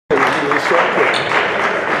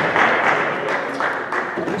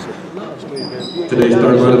Today's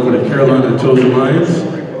starting lineup for the Carolina Chosen Lions.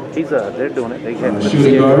 They're doing it. They have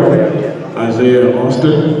shooting guard, Isaiah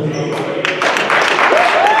Austin.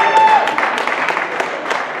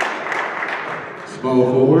 Small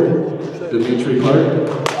forward, Dimitri Clark.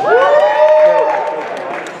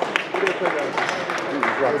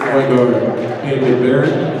 Point guard, David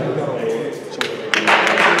Barrett.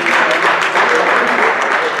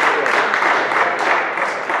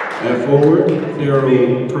 At forward,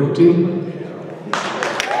 Daryl Pruti.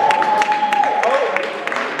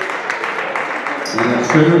 And at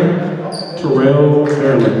center, Terrell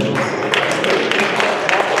Fairland.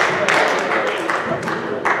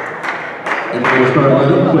 And for the start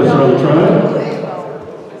lineup for the Charlotte Tribe,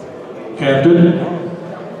 Captain,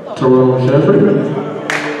 Terrell Shepard.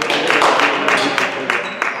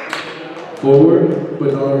 Forward,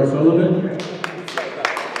 Bernard Sullivan.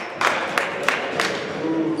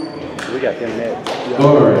 We got them next.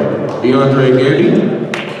 Guard, DeAndre Gandy.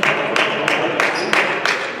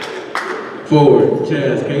 Forward,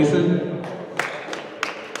 Chaz Kaysen.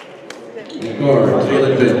 Guard,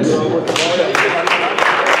 Jalen Vince.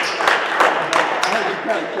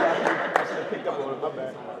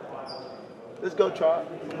 Let's go, Trot.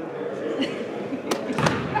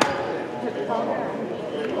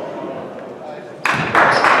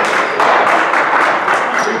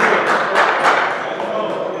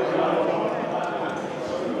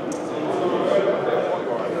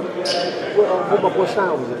 What my boy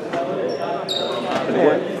Sean was at?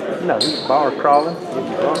 No, he's bar crawling.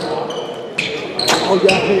 Oh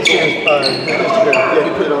yeah, he says Instagram. Yeah, he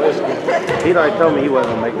put it on Instagram. He'd already told me he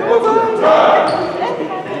wasn't gonna make that.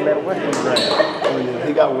 He let away from the Oh yeah,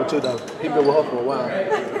 he got one too though. He been with her for a while.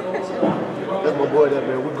 That's my boy that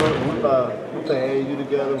man. We play AAU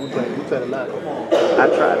together, we played a lot. I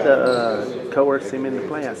tried to coerce him into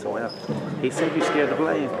playing. I said, well, he said you're scared to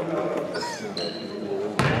play him.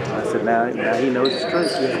 I said, now he knows the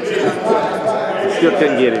truth. Yeah. Still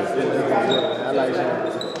couldn't get him. I like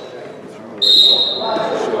that.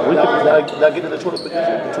 Did I get to the 2 minutes?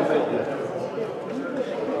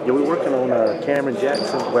 Yeah, we're working on Cameron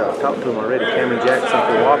Jackson. Well, I talked to him already. Cameron Jackson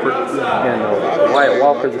for Wofford and Wyatt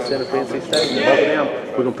Walker, the center for NC State. And both of them,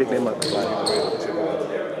 we're going to pick them up tonight.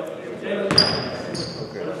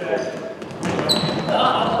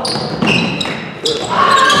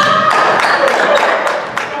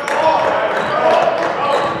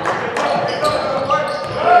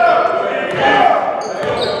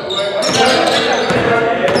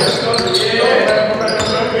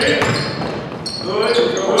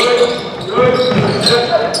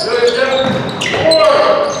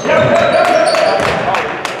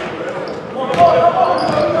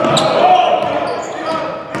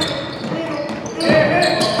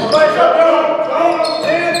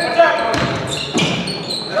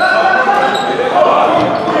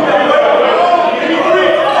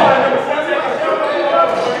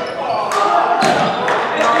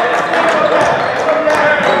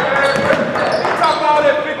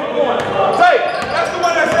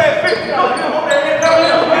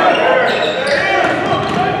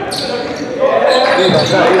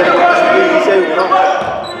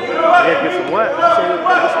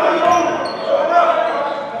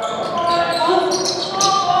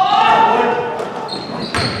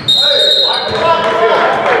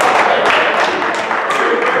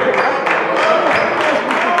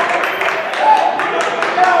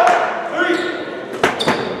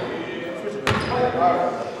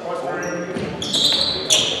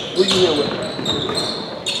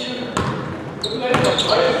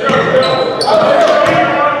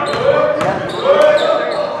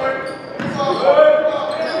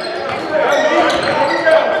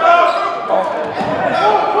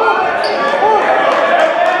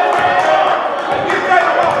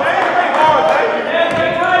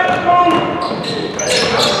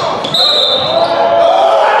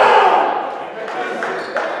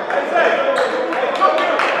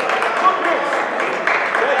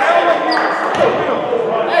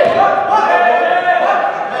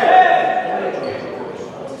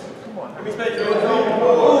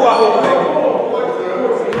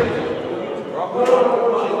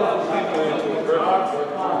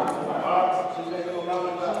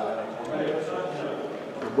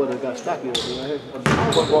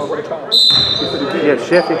 Yeah,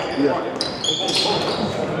 Sheffy.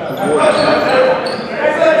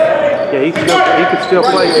 Yeah, he could still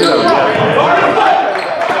play too.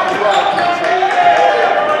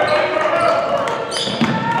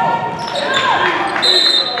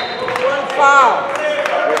 Foul.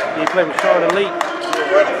 He played with Charlotte Elite.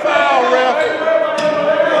 Foul, ref.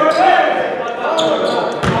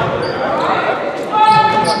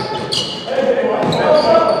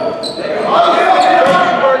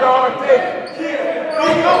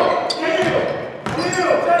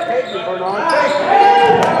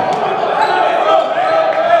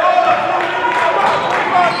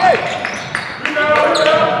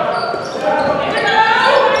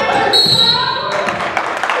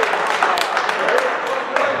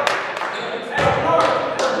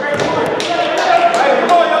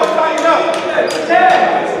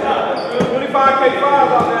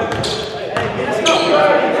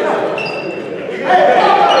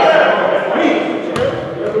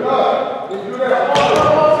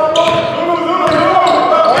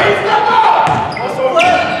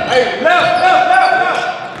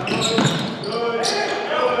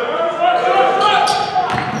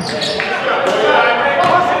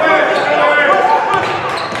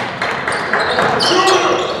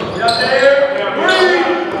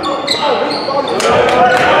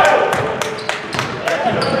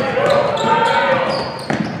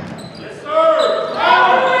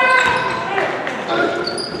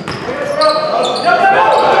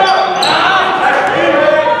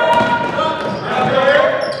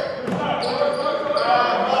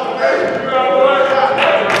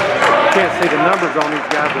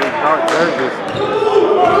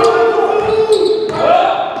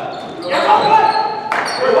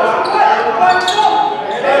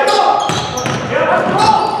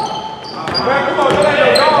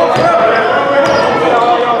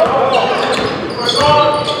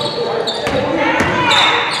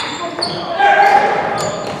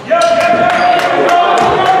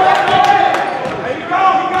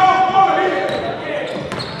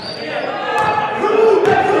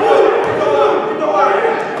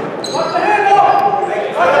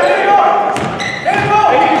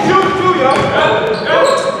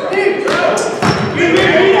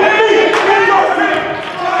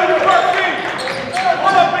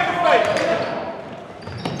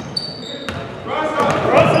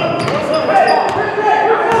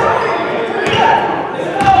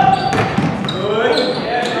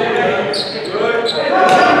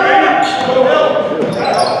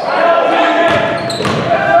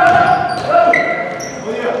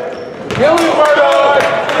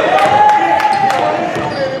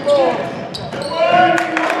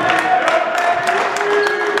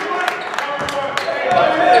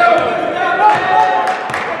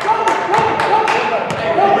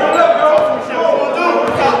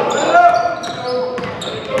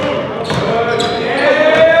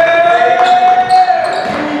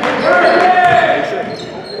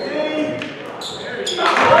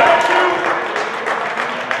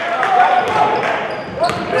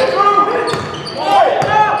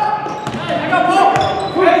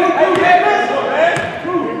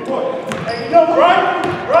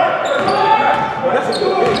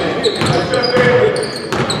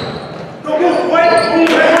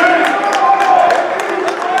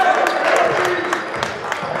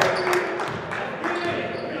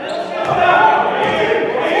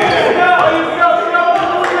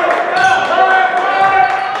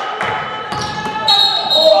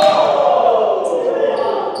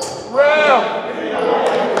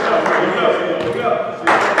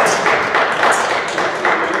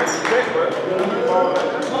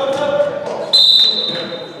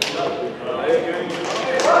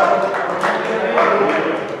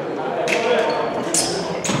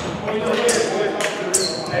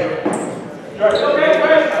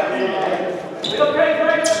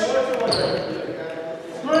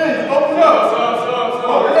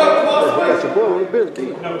 Billy D.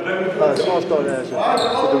 The all-star last year.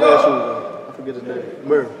 With the red shoes on. I forget his name.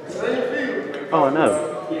 Murray. Oh, I know.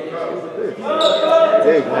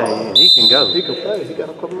 There you go. Hey, he can go. He can play. He got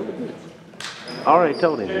a couple of minutes. I already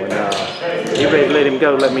told him when he ready to let him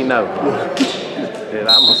go, let me know. Yeah,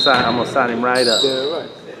 I'm gonna sign him right up. Yeah, right.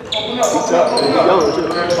 He's tough. He's young too.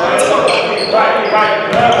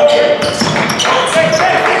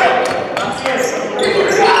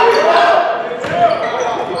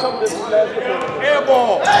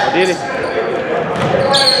 Oh, did he?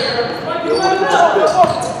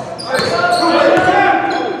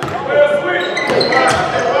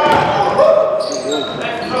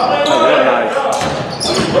 Oh, nice.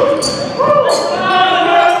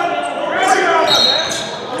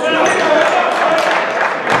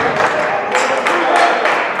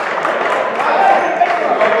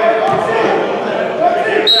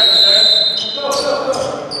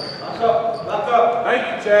 Thank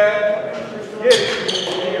you, Chad. Get it.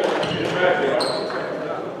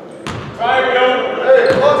 Right, go. Hey,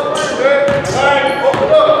 close to me, man. Right, open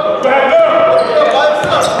up. Back up. Open up. Lights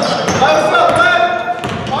up. Lights up, man.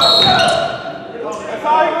 Lights up. That's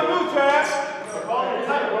all you gonna do, Chad.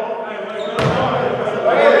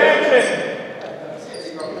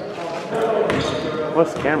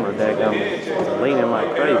 What's the camera, daggum? Leaning like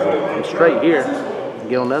crazy. I'm straight here.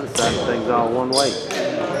 Get on the other side of things all one way.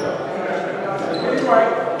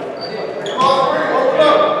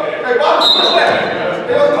 Hey, watch this.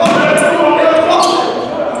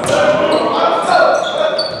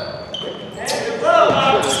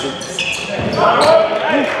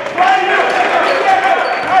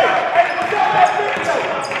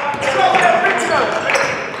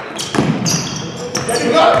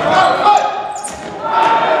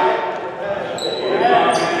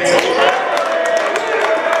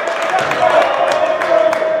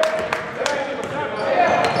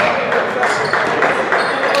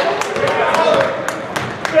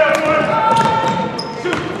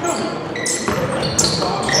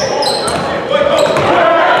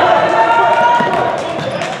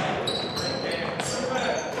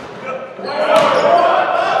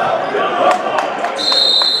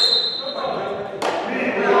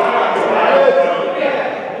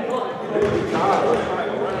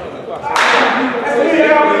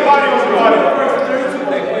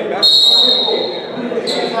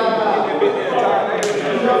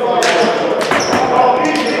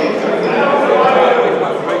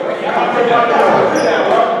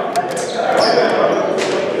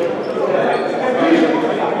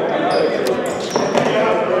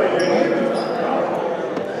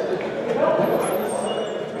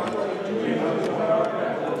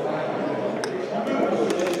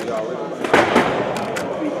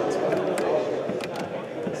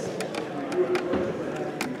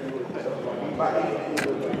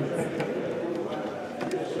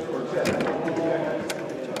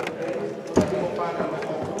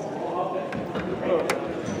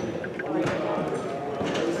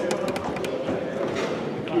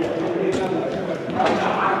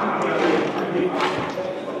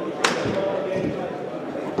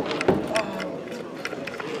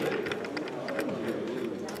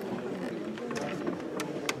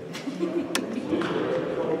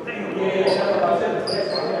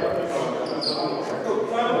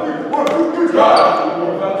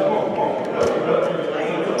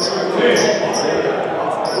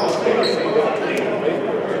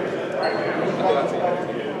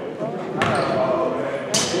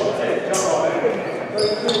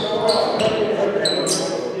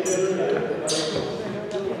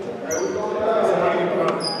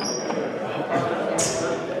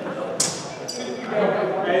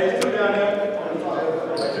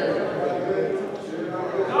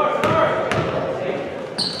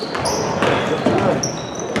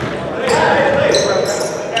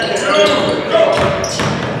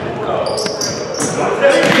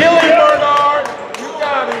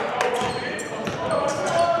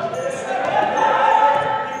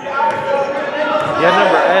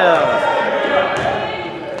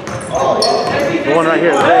 The one right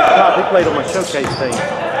here, the top, he played on my showcase team.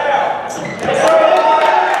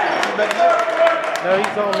 No,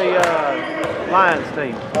 he's on the Lions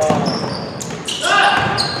team.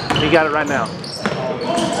 He got it right now.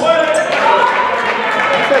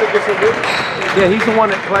 Yeah, he's the one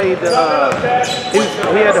that played,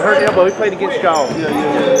 he had the hurt elbow, he played against y'all.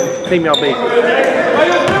 Team y'all beat.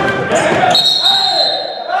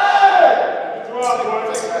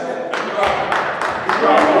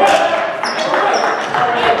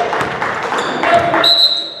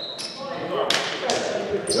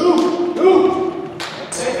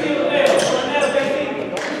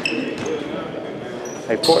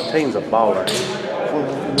 Hey, 14's a baller.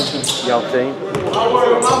 Y'all team?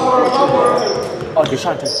 Oh,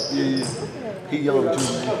 Deshante. Yeah. He young too,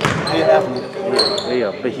 man. He an athlete.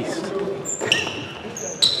 Yeah, beast.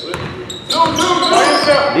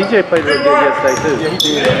 DJ played real good yesterday too. Yeah,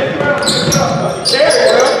 he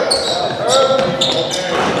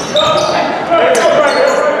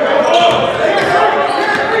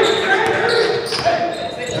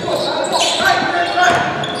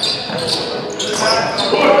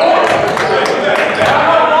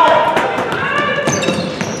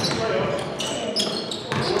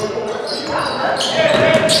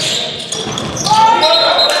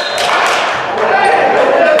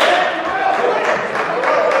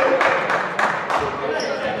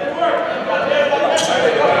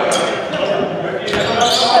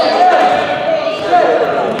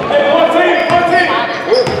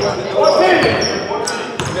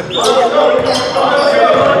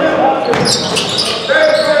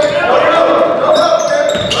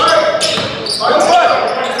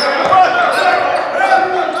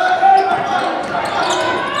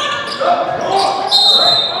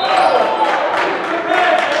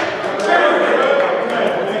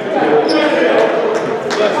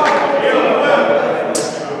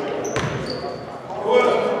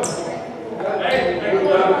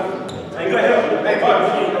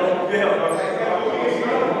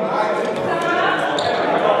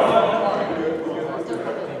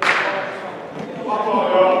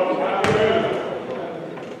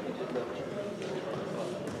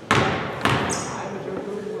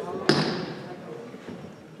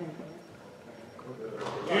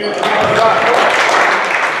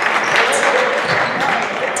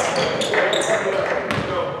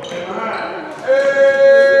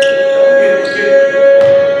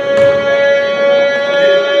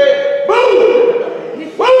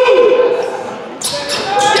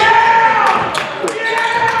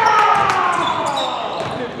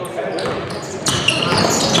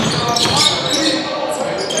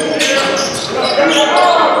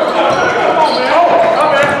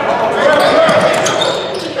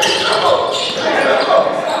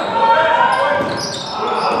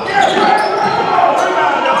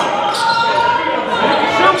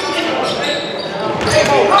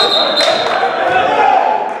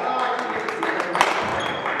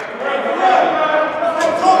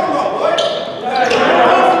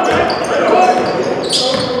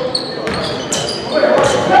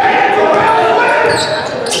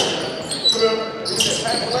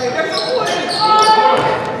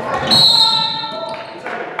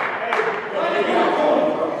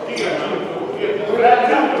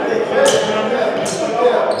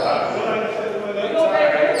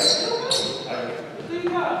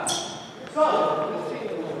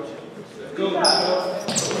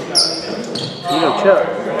Chuck,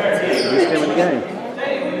 he's still in the game.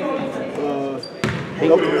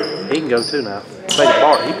 He can go too now. He played at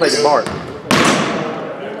Bart. He played at Bart.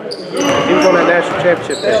 He was on that national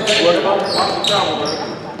championship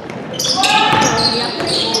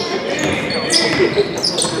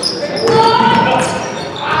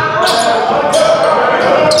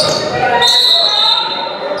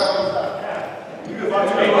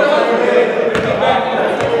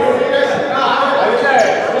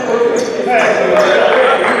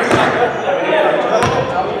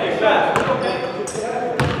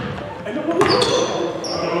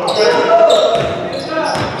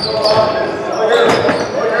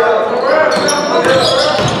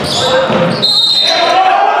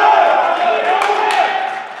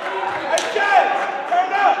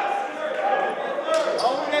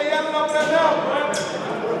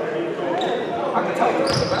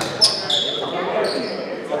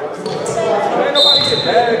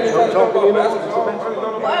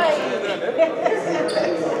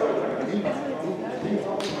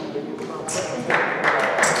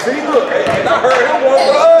See, look, I heard him one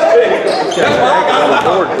for us. That's why I got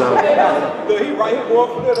loud. Look, he right here going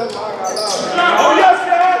for this. That's why I got loud. Oh, yes,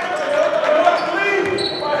 Chad.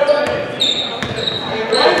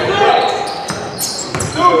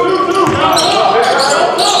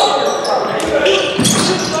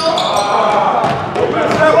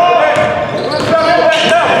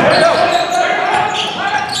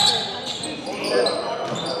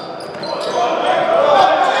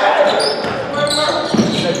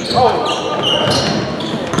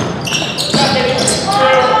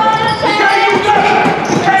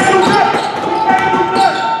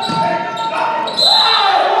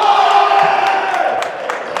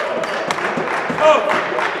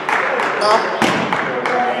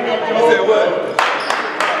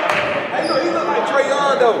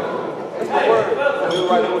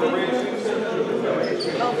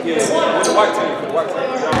 Yeah, with the white team,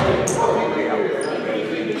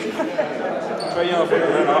 Who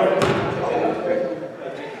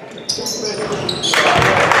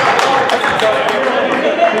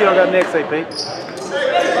y'all got next, AP?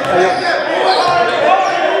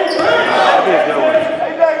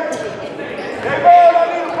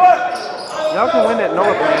 Y'all can win that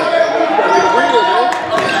North, man.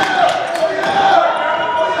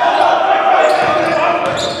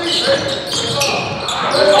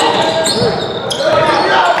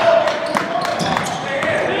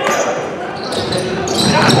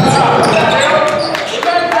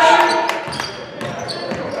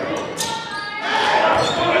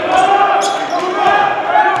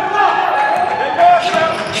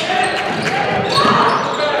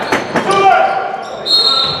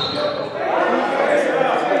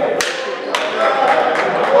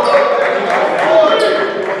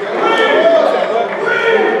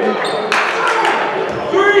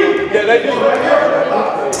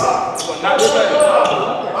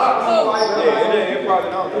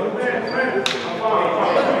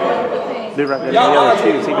 Dude right there in the yellow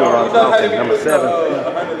shoes, he goes on number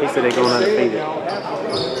 7. He said they're going undefeated.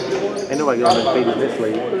 Ain't nobody going undefeated in this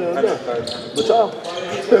league. But y'all,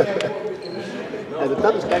 and the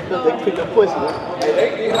Thunder stacked up, they picked up points.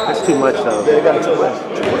 That's too much though. They got too much.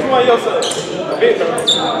 Which one your son?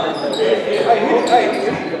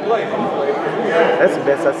 That's the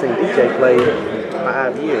best I've seen DJ play in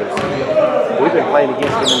 5 years. We've been playing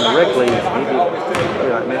against him in the rec leagues.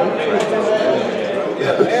 We're like, man,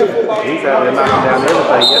 he's out there knocking down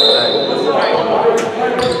everything yesterday.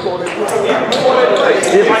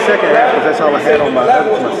 This is the second half because that's all I had on my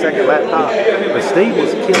second laptop. But Steve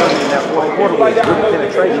was killing me in that fourth quarter with his good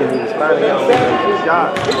penetration. He was finding out his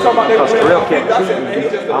shot because Terrell kept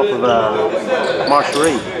shooting off of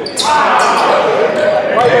Marcherie.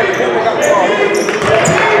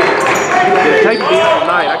 Yeah, take me out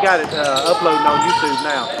tonight. I got it uploading on YouTube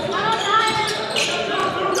now.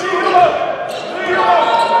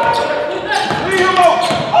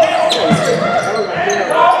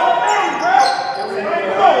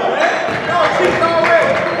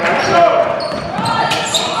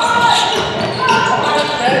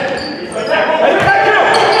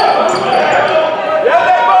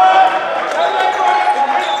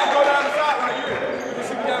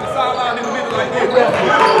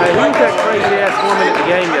 Hey, who's that crazy ass woman at the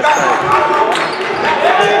game yesterday?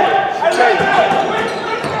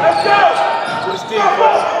 Let's go!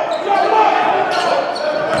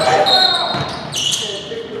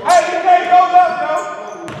 Hey, he can't go up, though.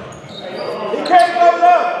 He can't go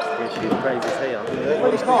up. Yeah, she's crazy as hell.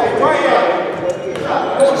 What is called? Right here.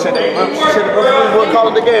 She said the referee wasn't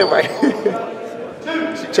calling the game right.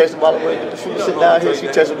 She chased him all the way. The shooter sit down here, she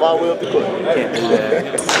chased him all the way up the court. Can't do that.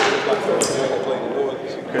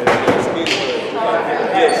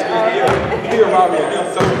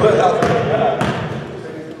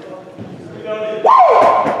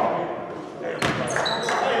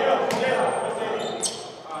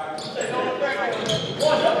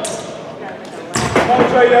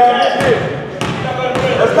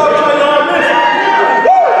 Let's go, Trey.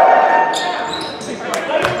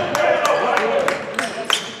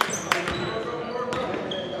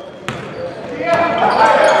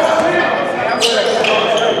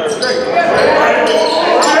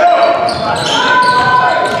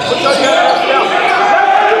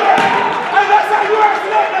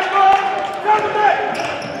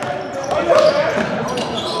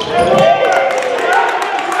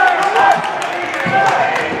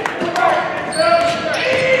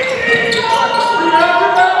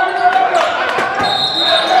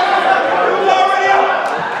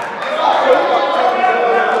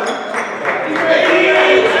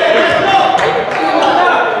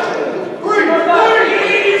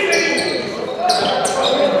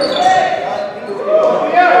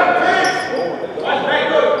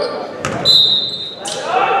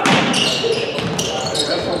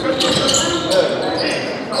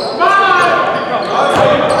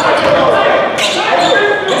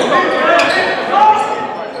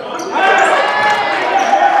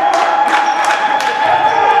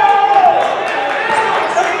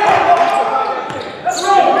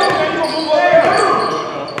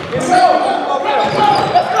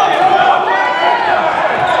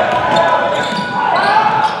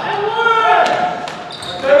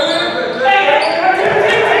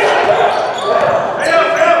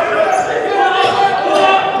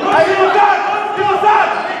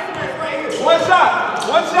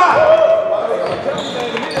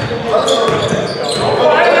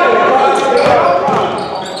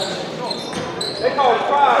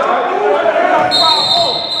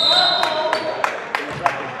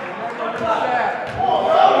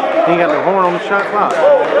 He ain't got no horn on the shot clock.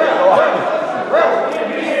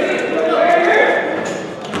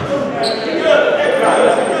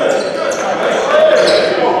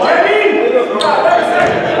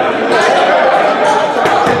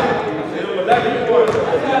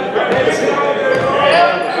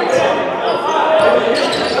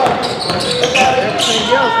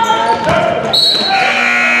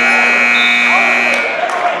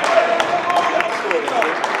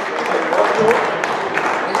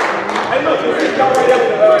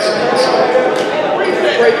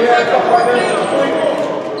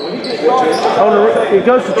 It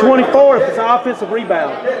goes to 24 if it's an offensive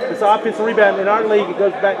rebound. If it's an offensive rebound in our league, it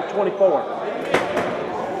goes back to 24.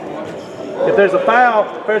 If there's a foul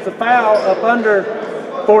up under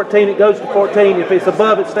 14, it goes to 14. If it's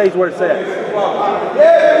above, it stays where it's at.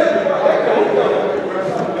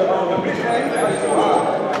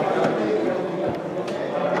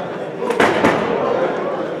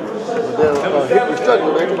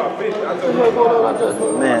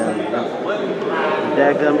 Man,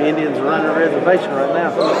 daggum Indians are running a reservation right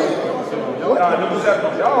now.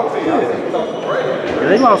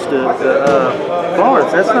 They lost to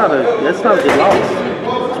Florence. That's not a good loss,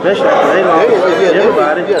 especially after they lost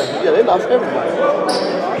everybody. Yeah, they lost everybody. I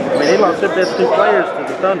mean, they lost their best two players to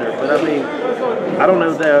the Thunder, but I mean, I don't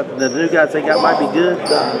know the new guys they got might be good.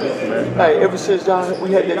 Hey, ever since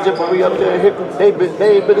we had that Jimboree up there, they ain't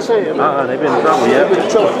been the same. They've been in trouble. Yeah, they've been in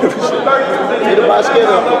trouble. Ain't nobody scared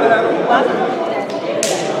of them.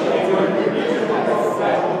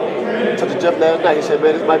 Took to Jeff last night. He said,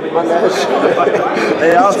 "Man, this might be my last show."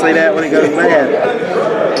 They all say that when it goes bad.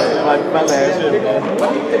 It might be my last show, man.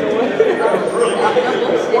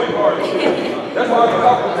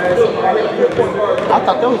 I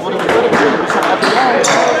thought that was one of the better teams.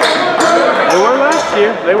 They were last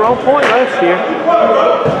year. They were on point last year.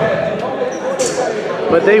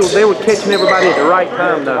 But they were catching everybody at the right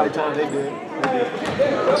time, though.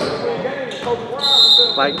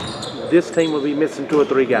 Like, this team will be missing 2 or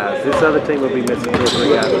 3 guys. This other team will be missing 2 or 3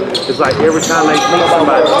 guys. It's like every time they meet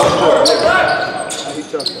somebody.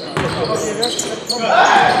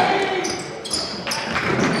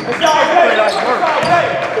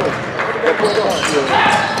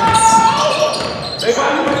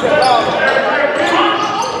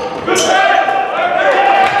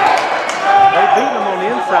 They're beating them on the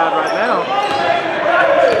inside right now.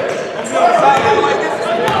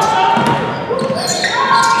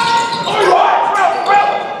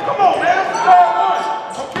 Come on, man.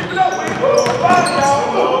 Keep it up, man.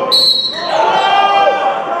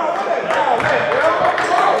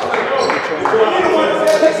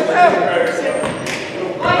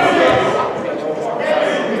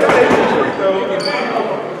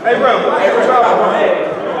 Hey, bro.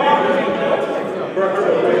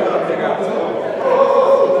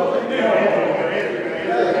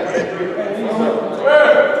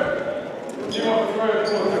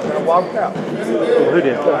 Walked out. Who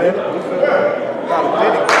did?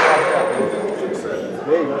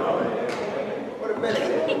 There you go.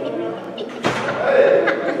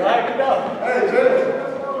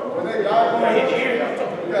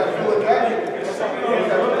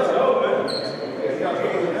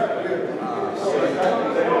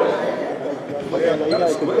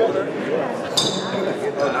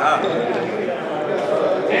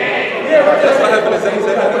 That's what happened to Zane.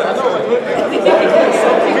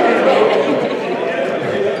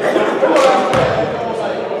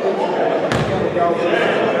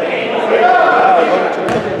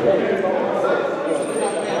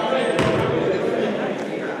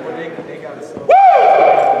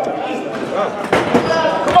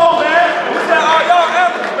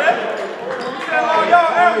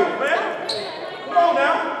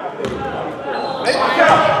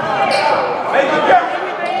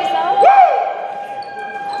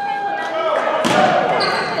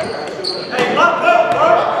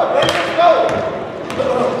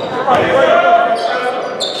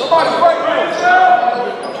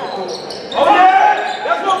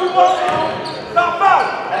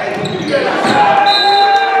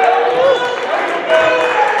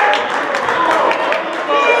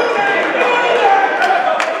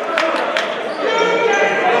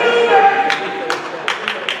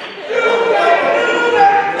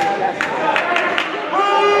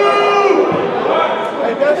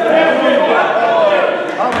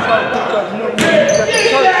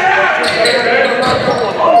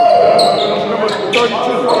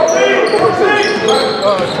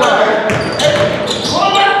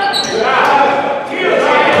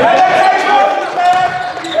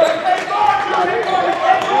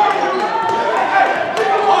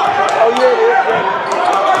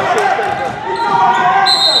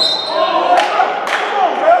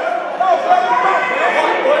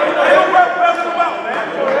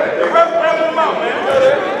 Come on, man.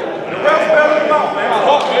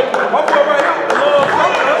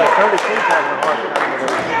 Shirley keeps having a hard time with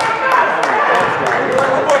those.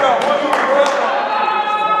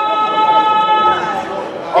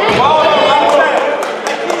 On the ball,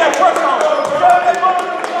 keep that pressure on.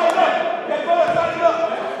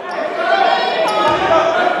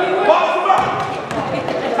 Box him up.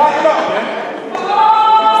 Tighten up, man.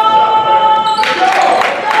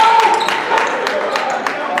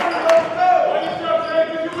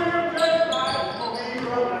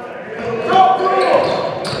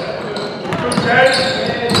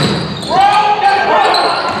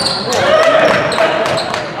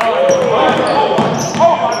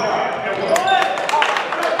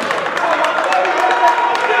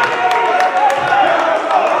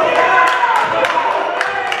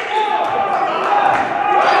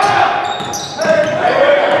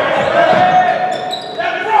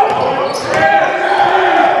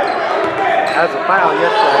 That's a foul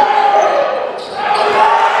yesterday.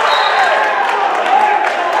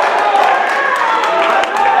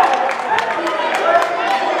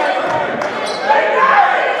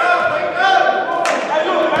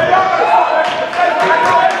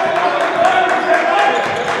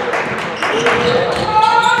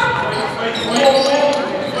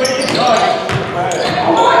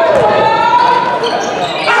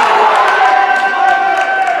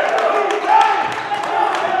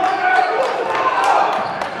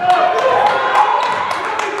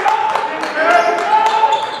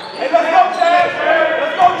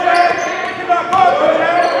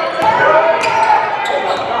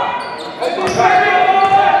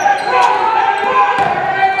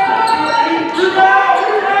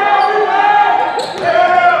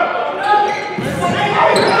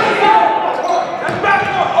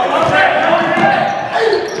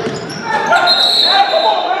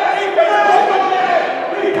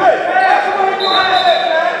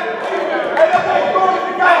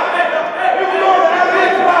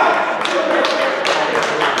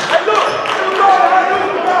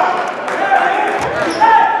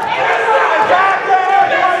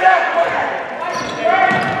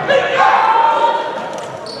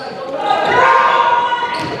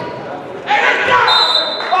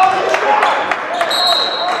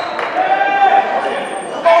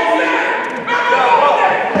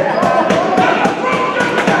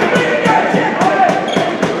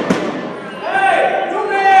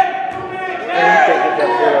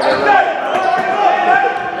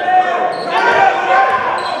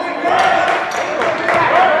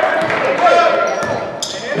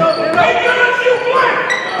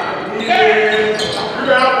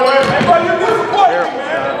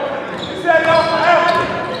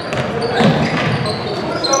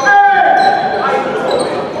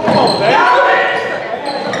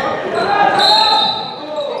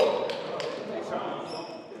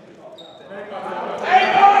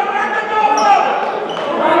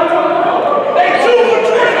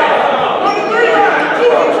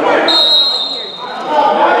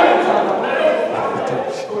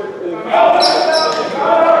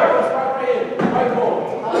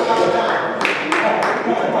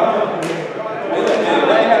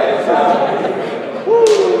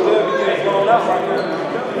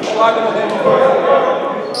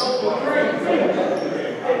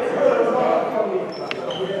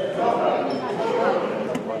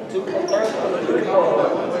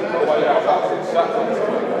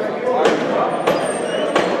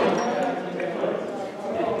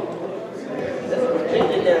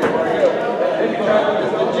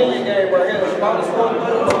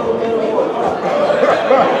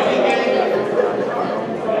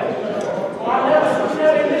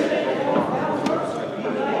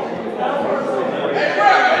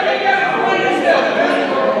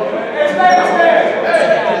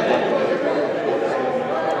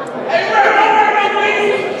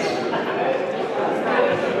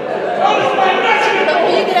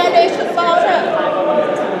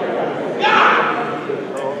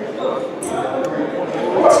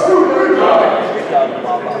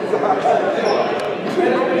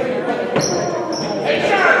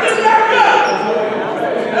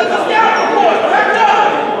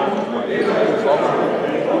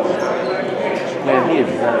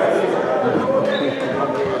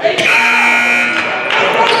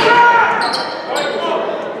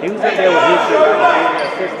 He was up there with his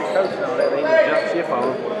assistant coach and all that. They just jumped ship on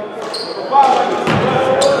him.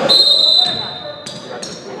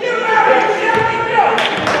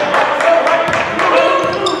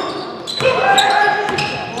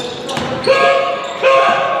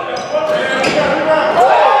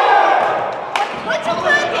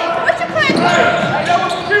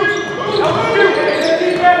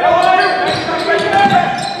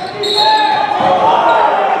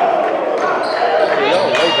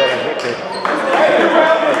 Way better.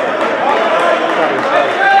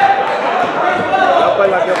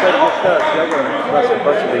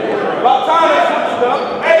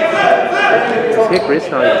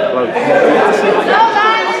 close.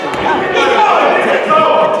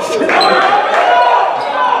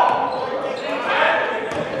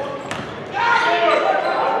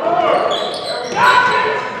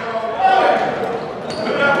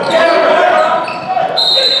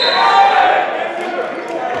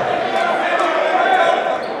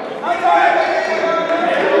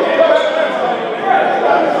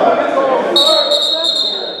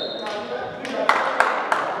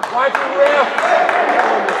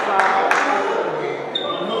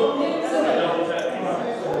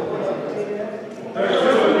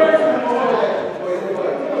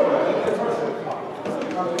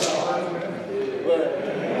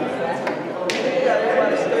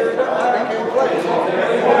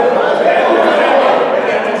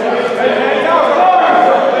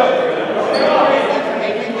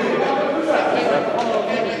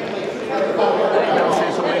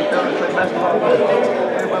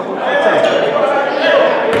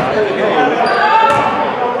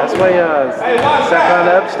 That's why South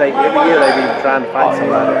Carolina Upstate, every year they be trying to fight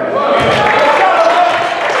somebody.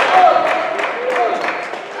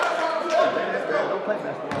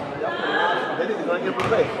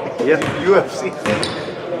 Yeah. UFC.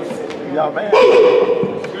 Y'all man.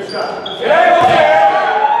 Good shot.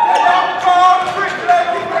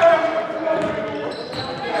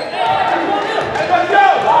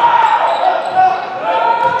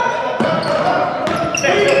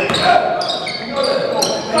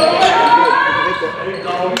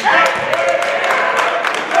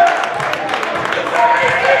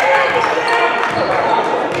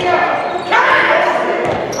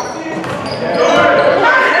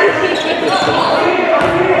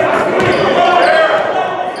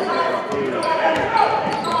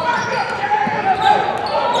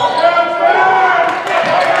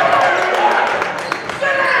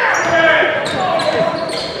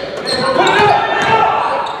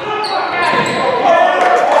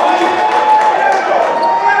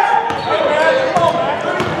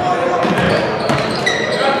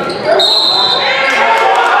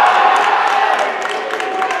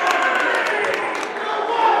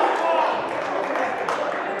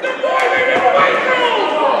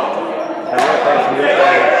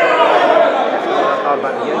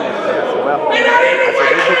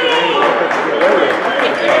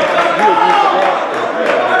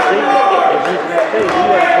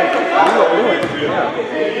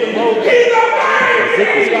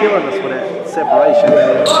 Zeke was killing us with that separation.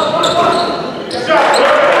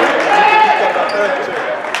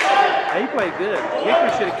 He played good.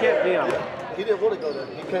 Hickory should have kept him. He didn't want to go there.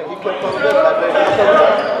 He kept coming back like that.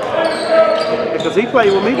 Because he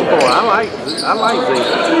played with me before. I like Zeke.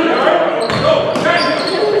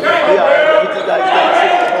 Yeah, he just got the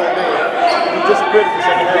whole game. He disappeared in the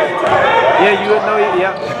second half. Yeah, you would know.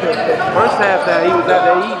 Yeah. First half that he was out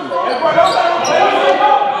there eating.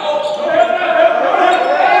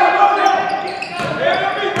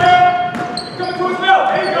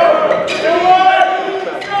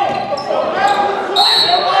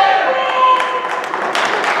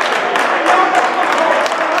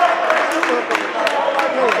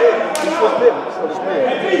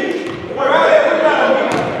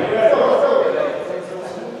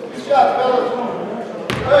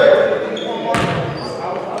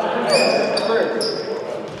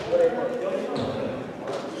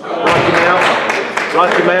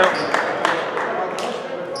 Rocky Mount.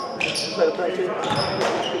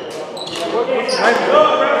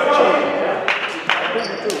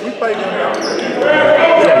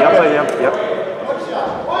 Yeah, y'all play them. Yep.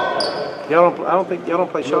 Y'all don't. I don't think y'all don't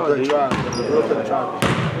play Charlotte, do you?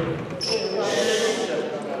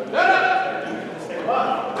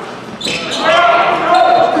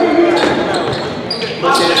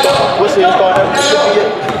 What's he start having to shoot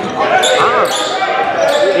yet?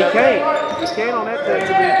 He can't. He can't on that thing.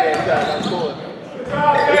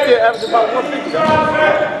 He still averaging about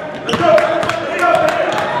 150.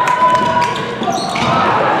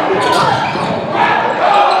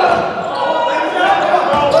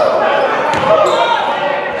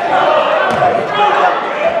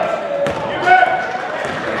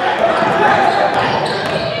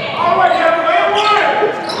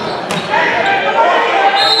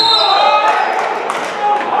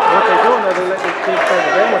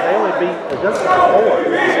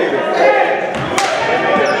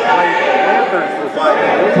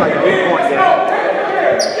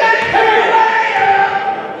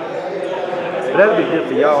 That'd be good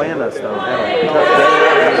for y'all and us, though. I'm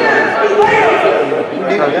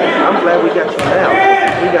glad we got you now.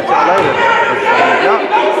 We got y'all later.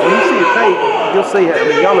 When you see the tape, you'll see how, I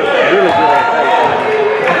mean, y'all look really good on tape.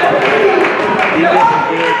 Defense is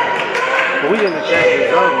good. But we didn't attack the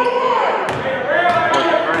zone. What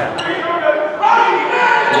the crap.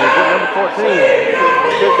 Yeah, number 14.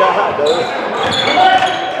 Just got hot, though.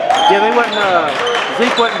 Yeah, they wasn't,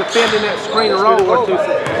 Zeke wasn't defending that screen and roll or two.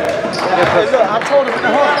 Hey, look, I told him in the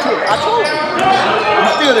heart, too. I told him. He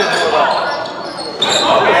still didn't do it right.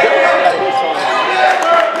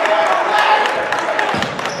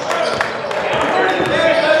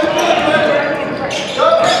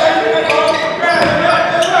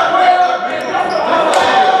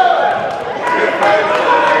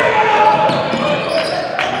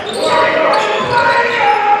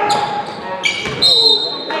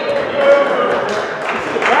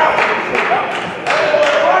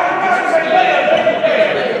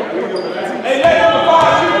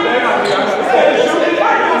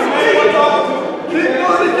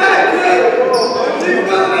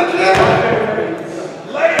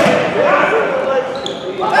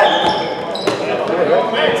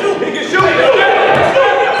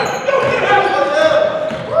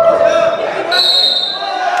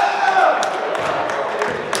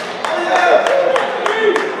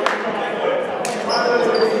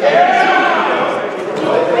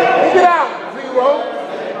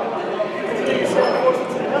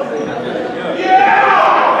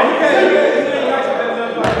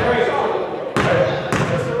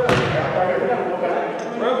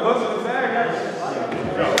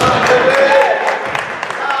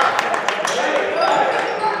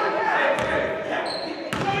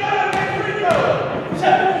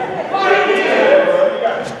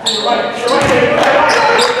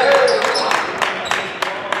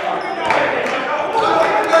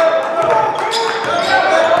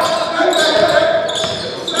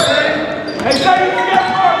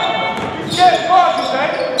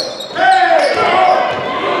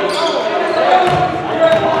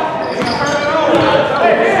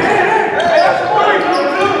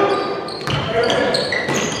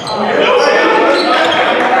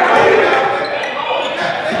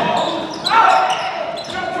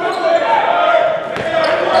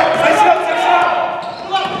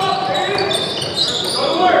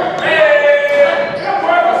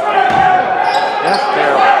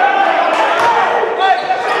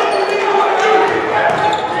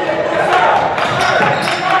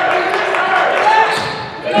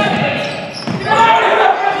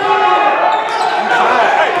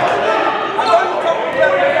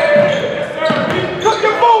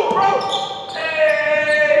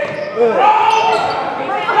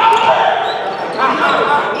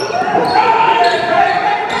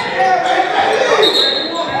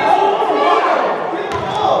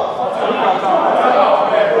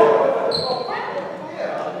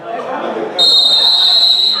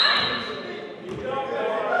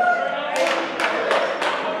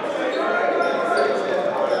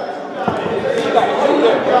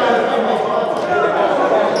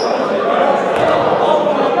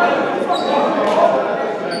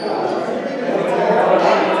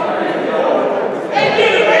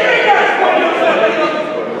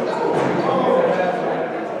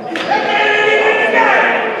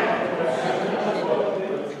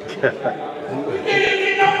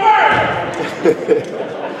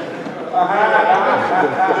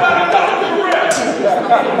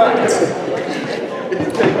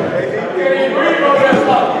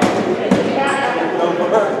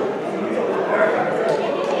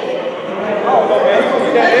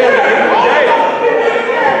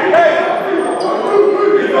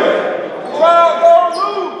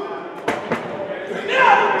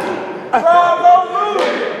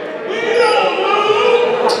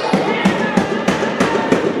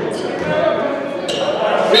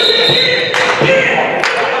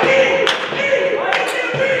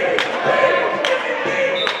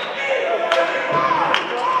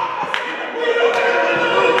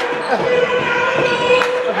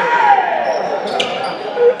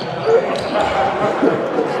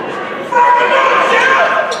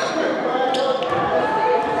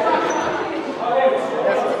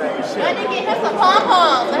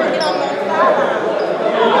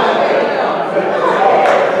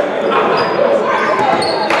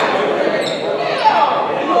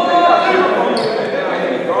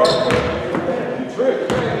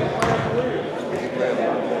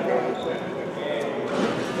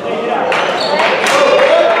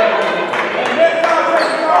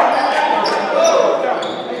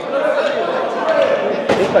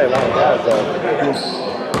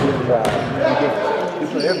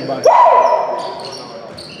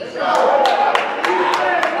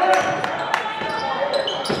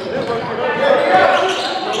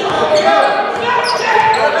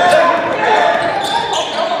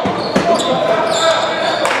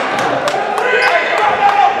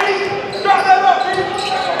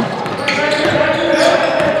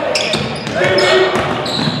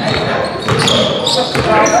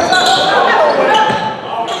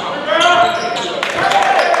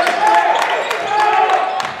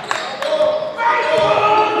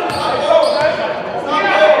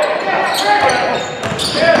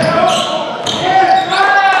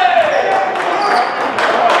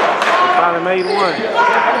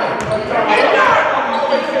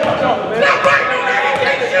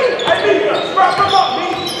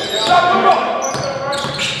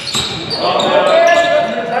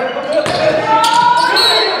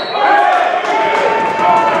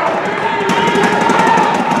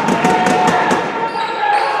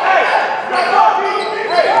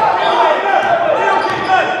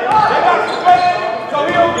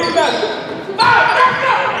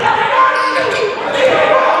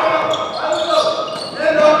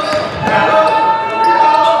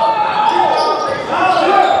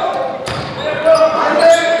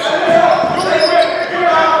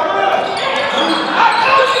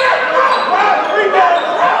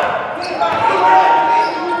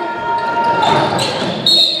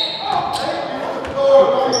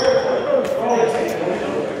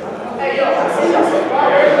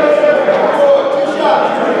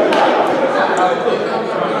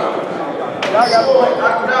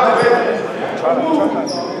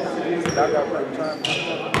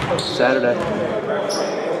 Saturday.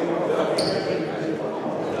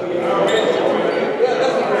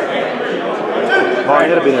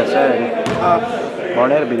 Barnett will be there Saturday.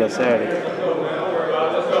 Barnett will be there Saturday.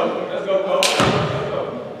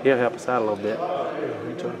 He'll help us out a little bit.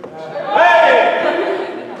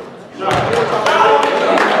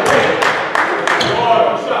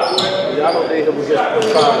 Yeah, I don't think he was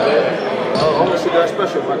just trying, man. I want to see that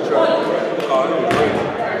special in my truck.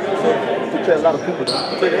 You tell a lot of people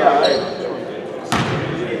though. But yeah, all right.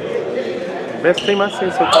 Best team I've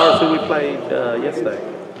seen so far is who we played yesterday.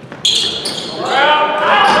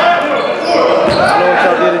 I know what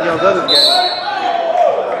y'all did in y'all's other game.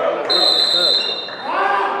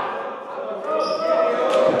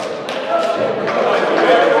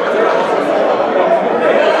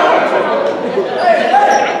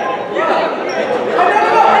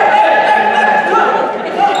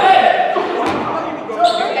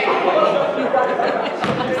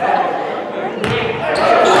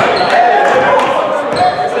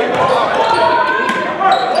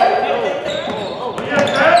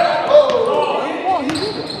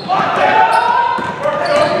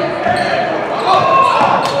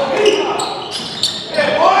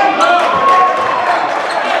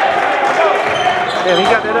 And he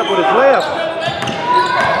got that up with his left.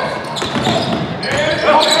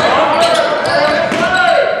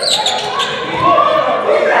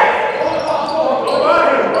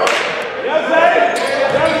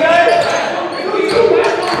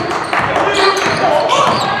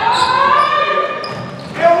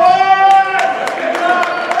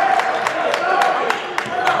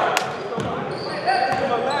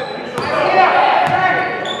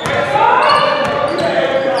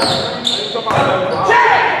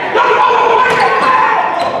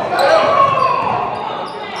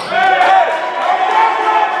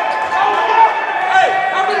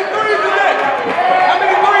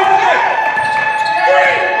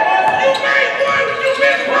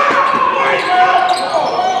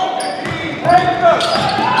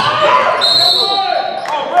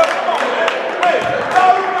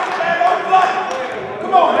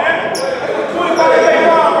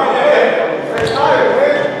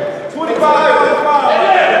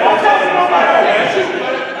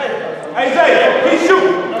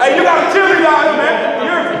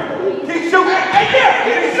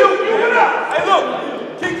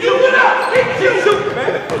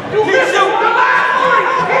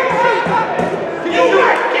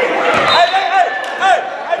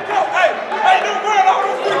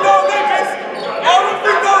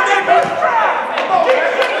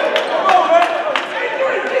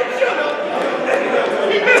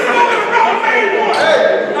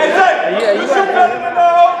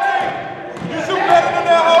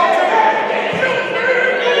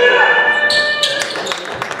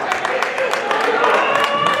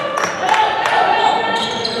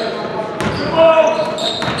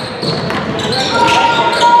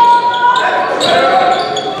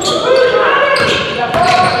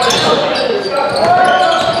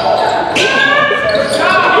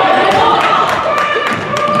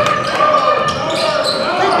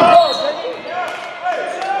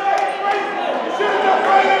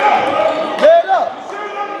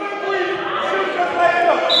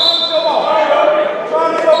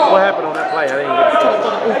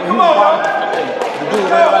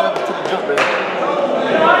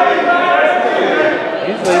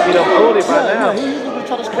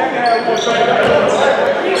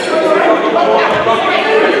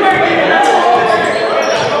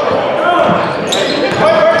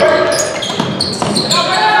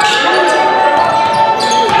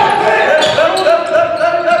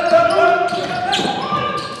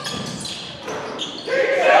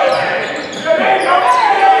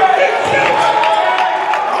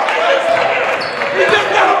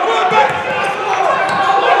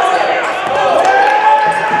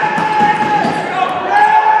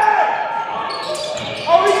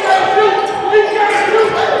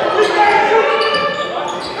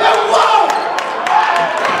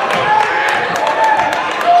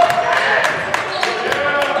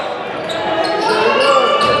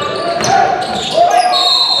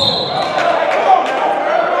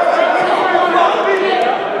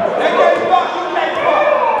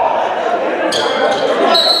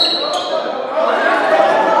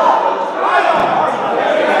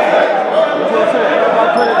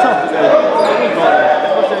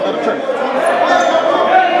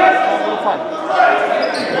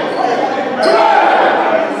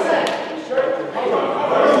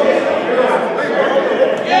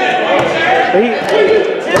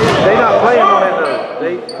 They not playing on that though.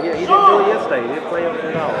 He didn't do it yesterday. stay. They play up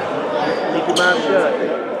and all. Keep your mouth shut.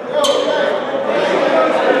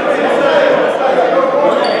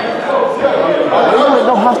 We weren't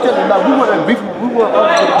no hostility. Like, we weren't beefing. We weren't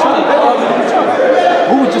arguing with each other. They argued with each other.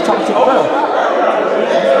 We was just talking to the crowd.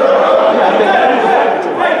 Yeah, I think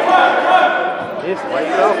It's way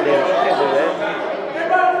off there. You can't do that.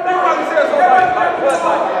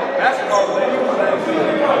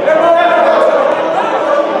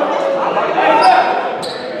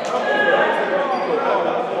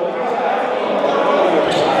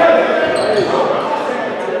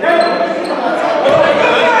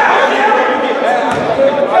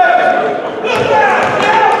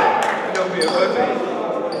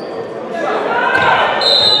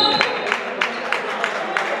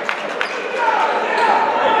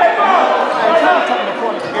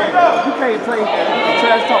 you can't play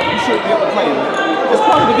trash talk. You shouldn't be able to play, man. It's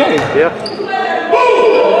part of the game. Yeah.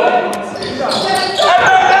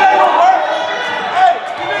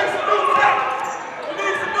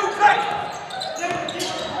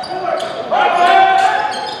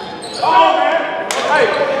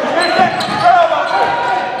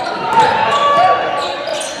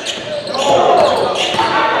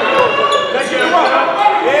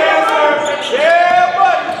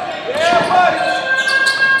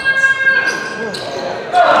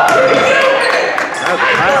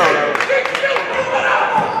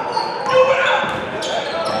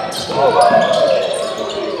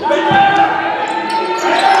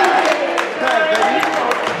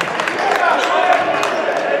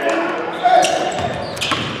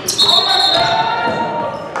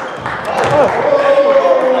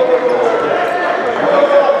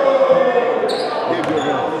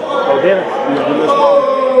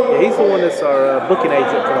 He's the one that's our booking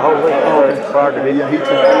agent for the whole league. Yeah, he took.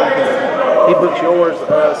 I like him. He books yours,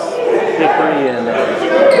 us, Hickory, and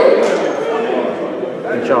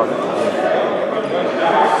John.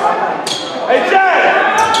 Hey, Chad!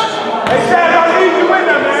 Hey, Chad, I need you in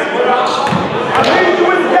there, man. I need you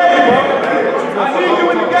in the game, bro. I need you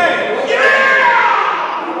in the game.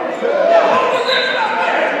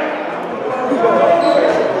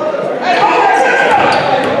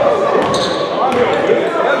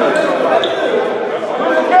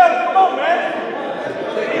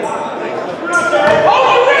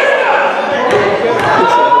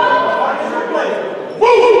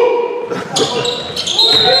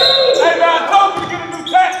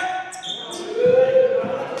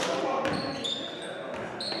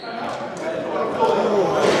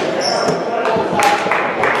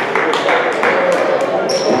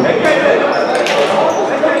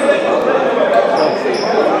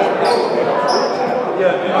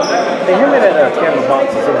 Hey, hand me that camera box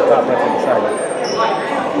is in the top left hand side.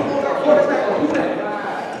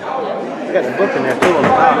 I got the book in there too on the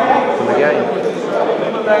top from the game.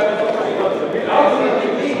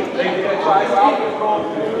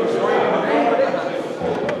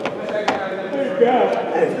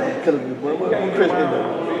 Killing me, boy. What Chris been doing?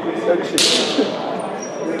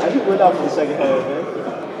 I just went out for the second half, man.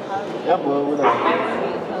 That boy went out.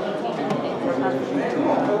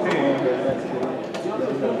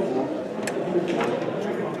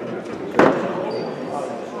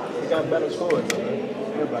 He got better scores, though, man.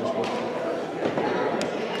 Everybody scored.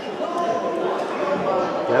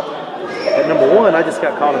 Yep. At number one, I just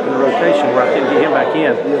got caught up in the rotation where I couldn't get him back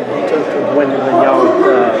in. When y'all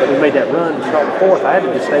we made that run to start the fourth, I had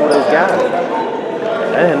to just stay with those guys.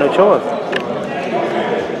 I had no choice.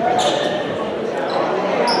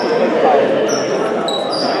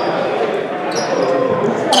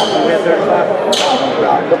 We had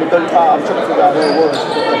 35. Number 35, I'm trying to figure out who it was.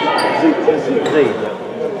 Z.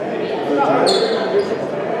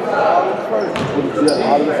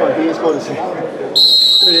 Yeah, out of the front, he ain't scored the same.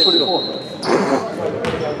 24.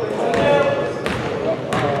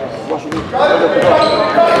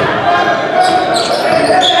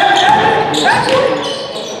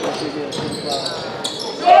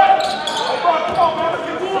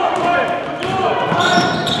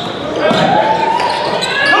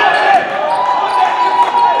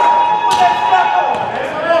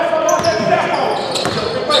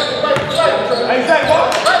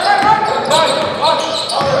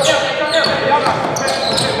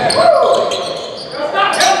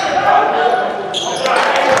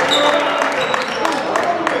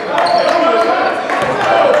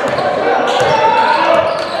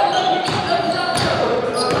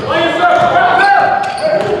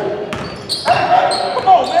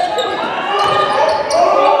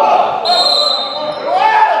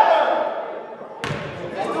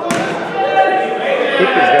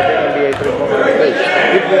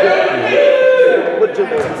 What you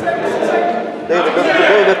doing? They had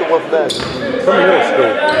to go What for that? From the middle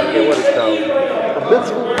school. I forget what it's called. The middle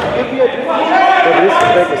school? NBA? Yeah, but this is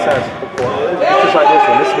bigger size football. It's just like this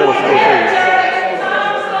one. This is middle school too.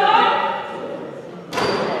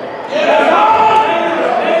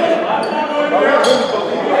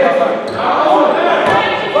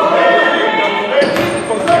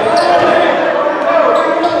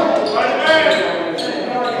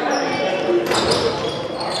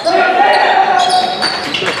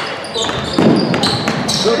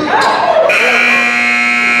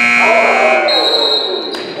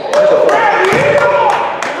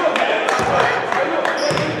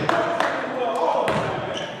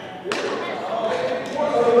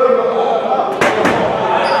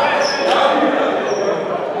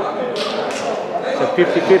 So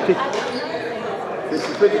 50-50.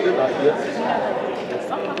 50-50, yes.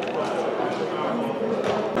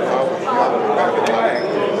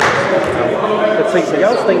 But see,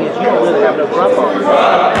 y'all's thing is you don't really have no drop-off.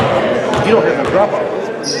 You don't have no drop-off.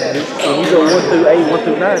 When you go 1 through 8, 1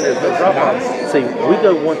 through 9, there's no drop-off. See, we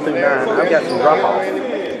go 1 through 9, I've got some drop-off.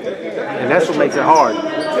 And that's what makes it hard.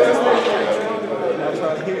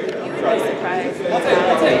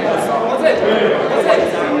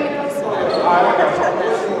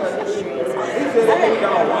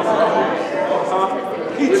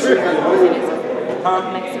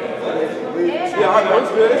 Yeah, I know.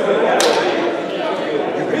 It's good. It's good.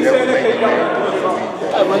 He said that they got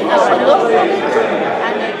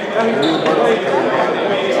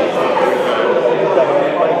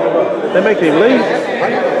They make him leave.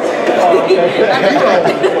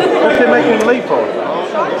 What they make him leave for?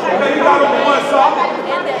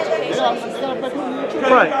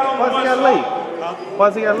 Right. Why's he gotta leave?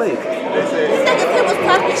 Why's he gotta leave? He said he was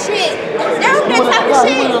talking shit. They're over there talking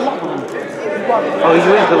shit. Oh,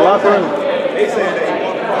 you went to the locker room? They said that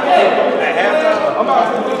at halftime.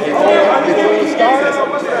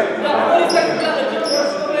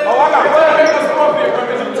 Oh, I got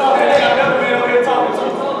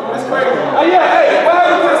that's crazy. Oh, yeah, hey, what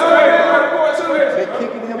happened to this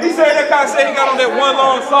crazy? He said that guy said he got on that one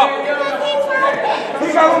long sock. He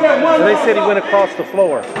got on that one. So they said he went across the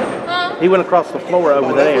floor. Huh? He went across the floor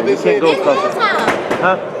over there. You can't go across the floor.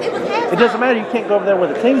 Huh? It was halftime. It doesn't matter. You can't go over there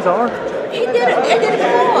where the teams are. He did it. They did it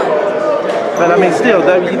before. But I mean, still,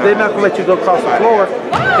 they're not gonna let you go across the floor.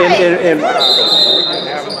 Why? And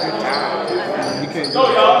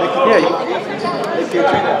yeah.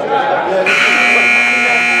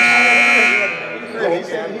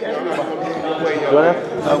 What?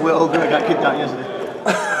 Well, old girl got kicked out yesterday.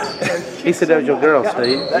 He said that was your girl,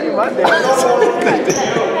 Steve. That ain't my damn.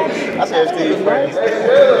 I said Steve's friends. I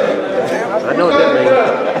know what that means.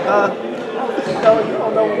 You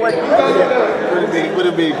don't know what would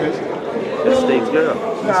it be, Chris? It's Steve's girl.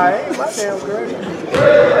 Nah, it ain't my damn girl.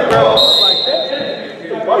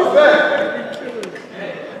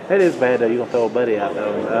 That is bad though. You gonna throw a buddy out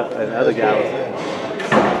though, and the other guy was.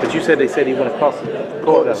 But you said they said he went across the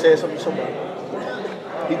court. He said something to somebody.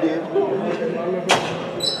 He did.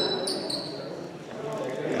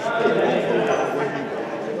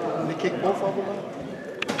 When he kicked both of them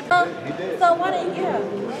out? He did. So why didn't you?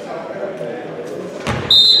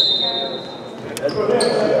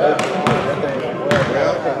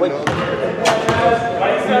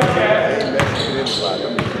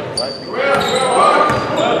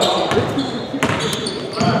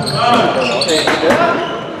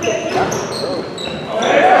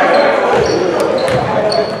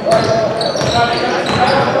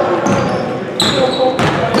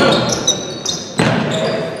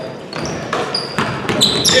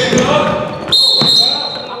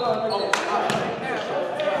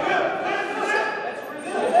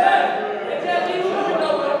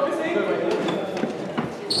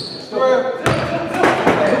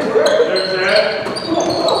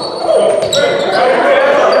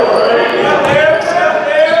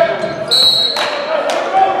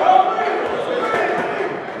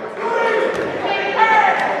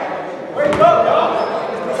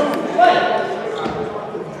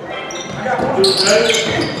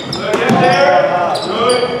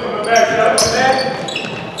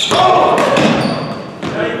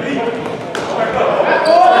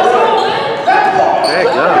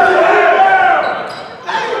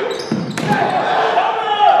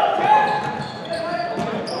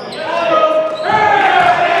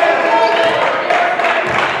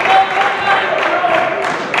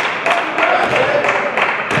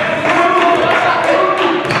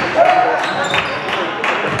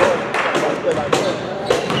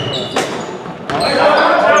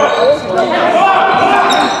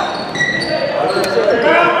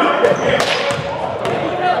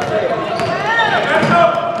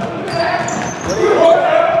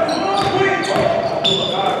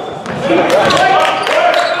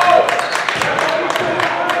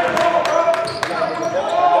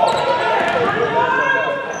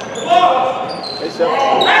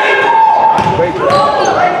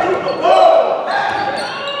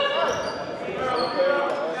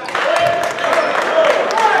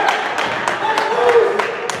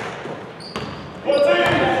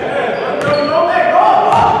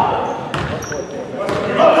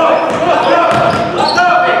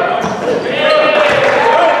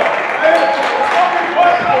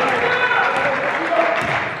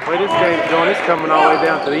 coming all the way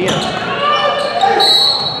down to the end.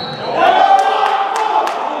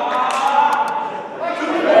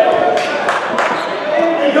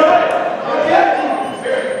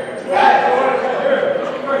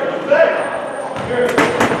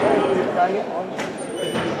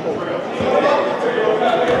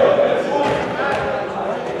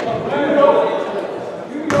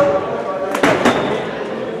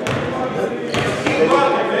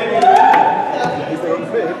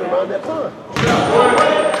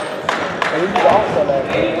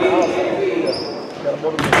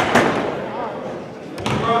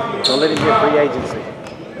 Don't let him get free agency.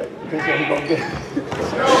 He's gonna get.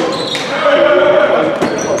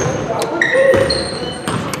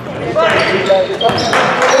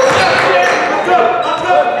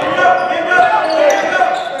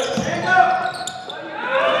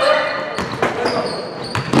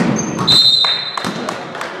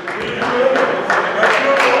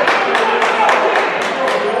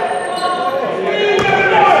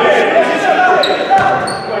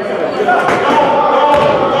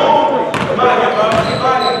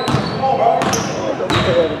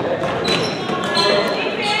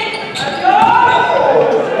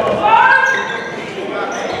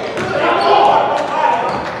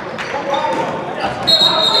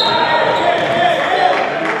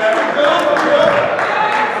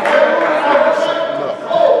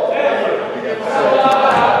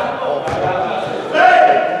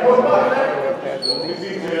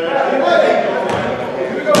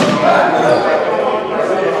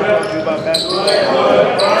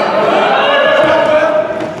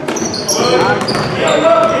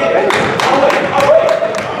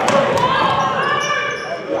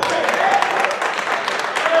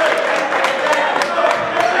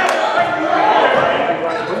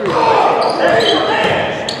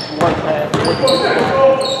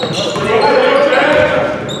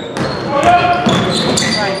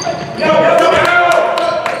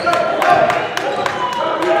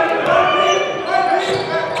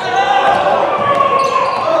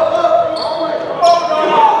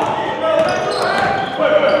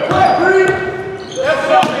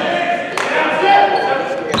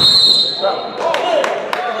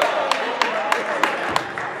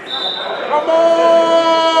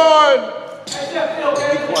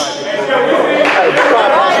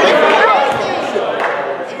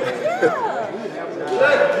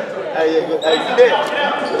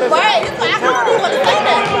 Right, it's like I don't even want to say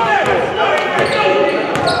that.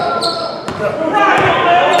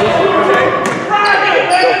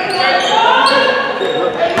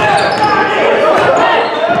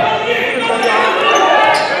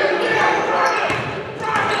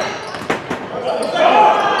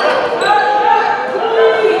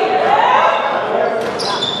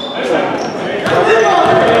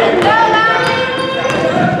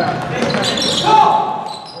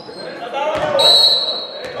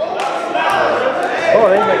 Oh,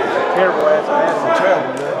 they make terrible ass passes.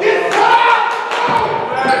 Terrible, man.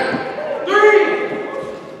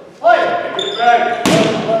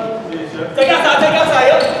 Take outside,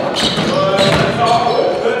 yo.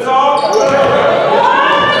 Good talk.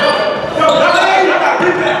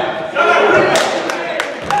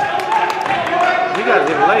 You gotta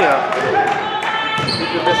get a layup.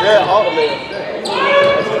 Yeah, all the layups.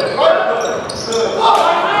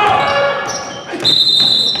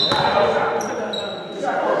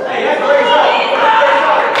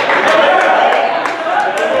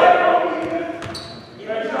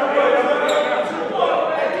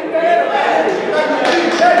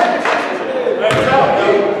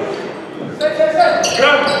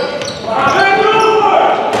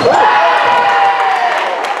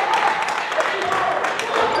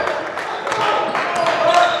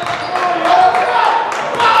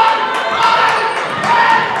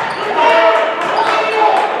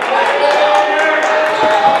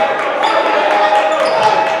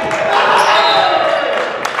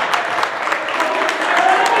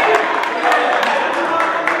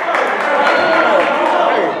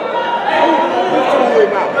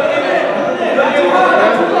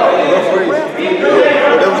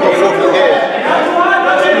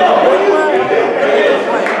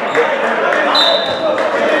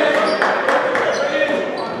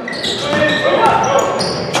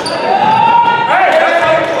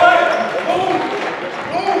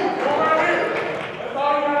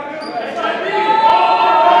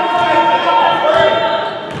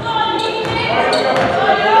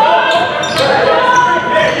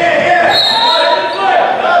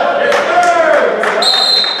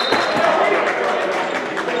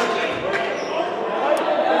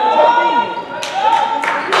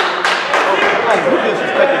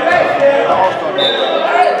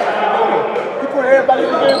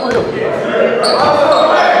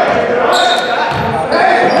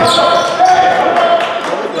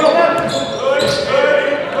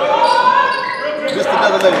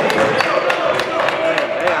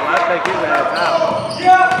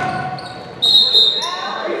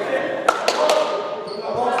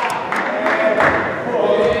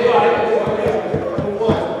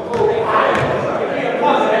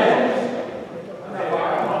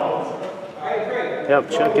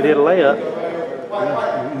 Yeah, Chunky did a layup.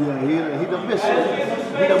 Yeah, he done missed it.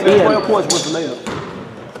 He done missed 12 points with the layup.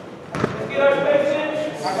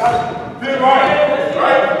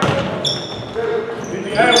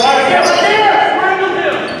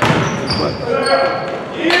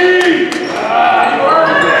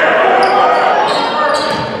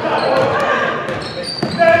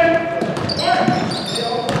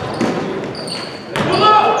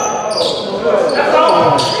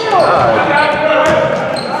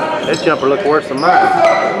 That jumper looked worse than mine.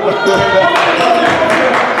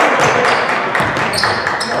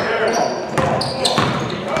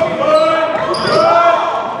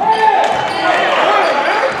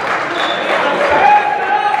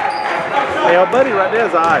 Hey, our buddy right there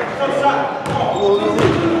is all right.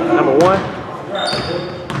 Number 1.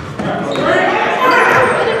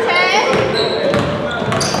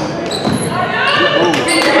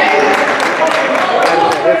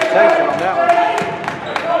 Hesitation on that one.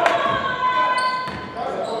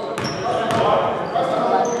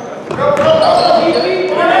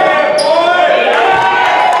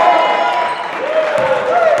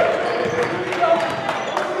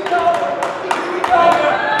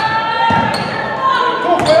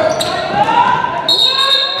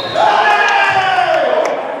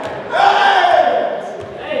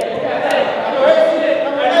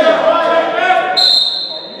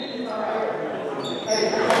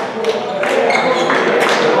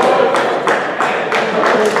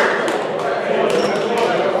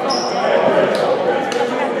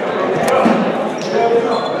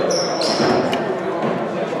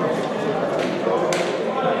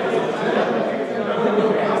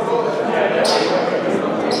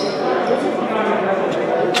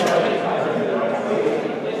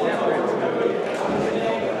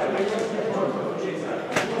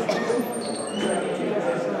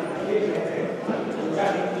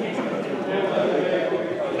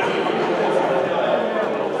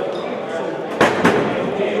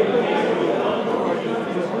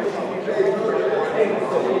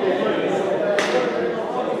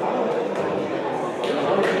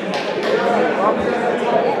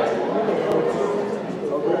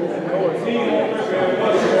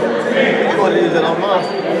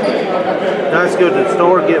 Let's go to the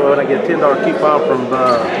store, get when I get a $10 coupon from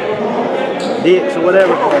Dick's or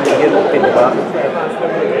whatever, and get it $50.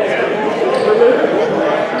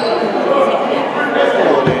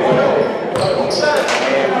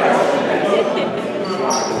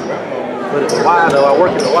 But it's a Y though, I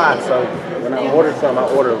work at the Y, so when I order something, I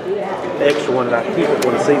order the extra one and I keep it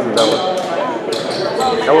when the season's over.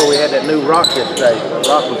 That's where we had that new rock yesterday. The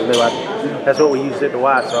rock was new. That's what we used at the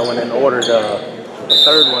Y, so I went and ordered the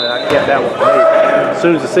third one and I kept that one for me. As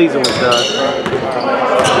soon as the season was done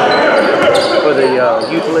for the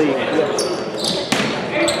youth league.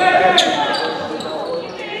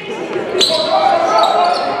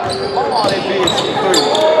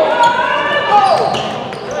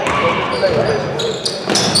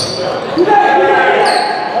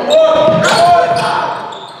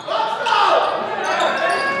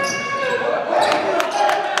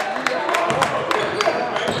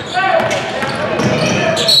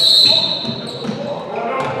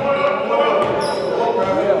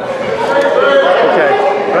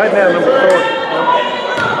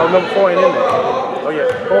 Number 4 ain't in there. Oh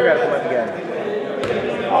yeah, 4 got to come out the game.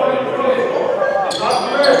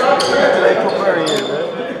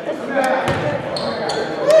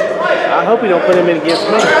 I hope he don't put him in against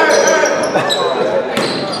me.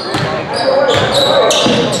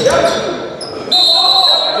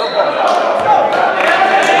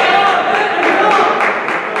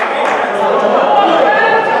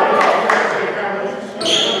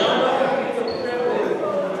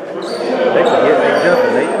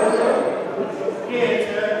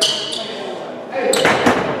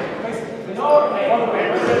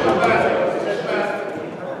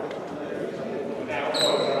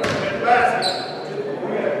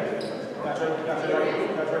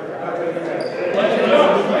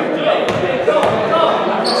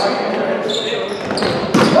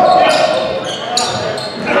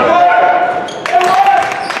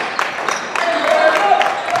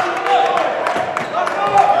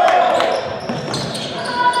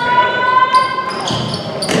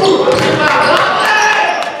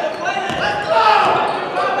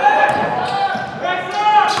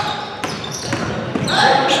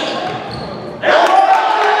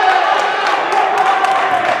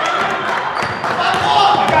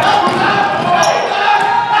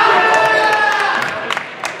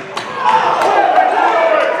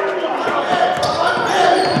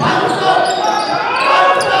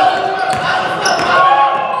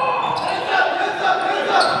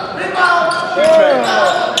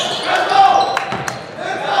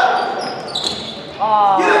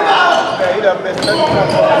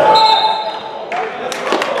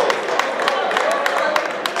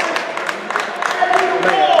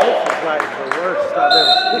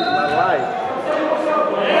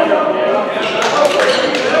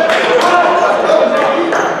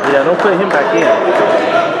 back in.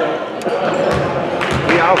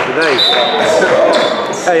 He off today.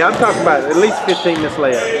 Hey, I'm talking about at least 15 minutes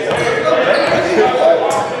left.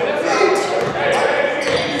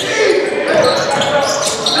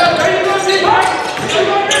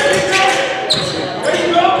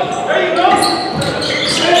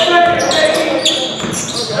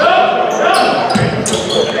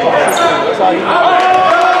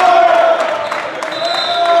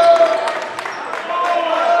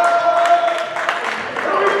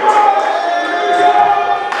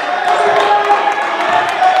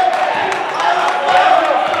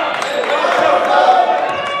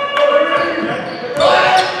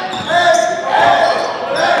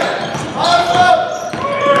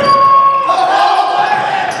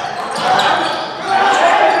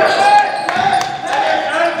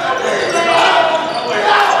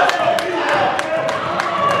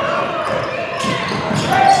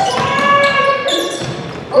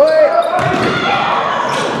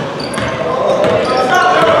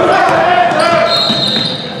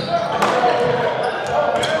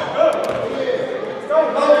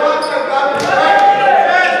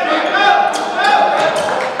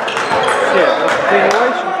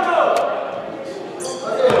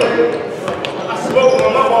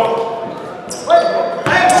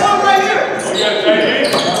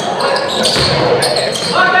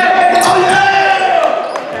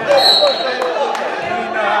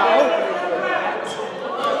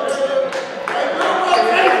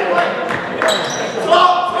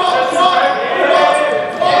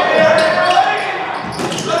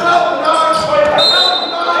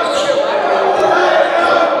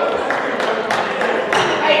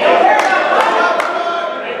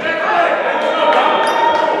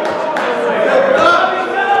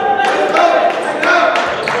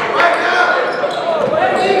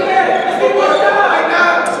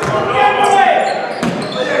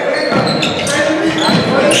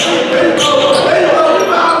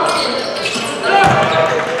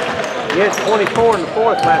 Yes, 24 in the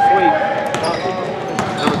fourth last week.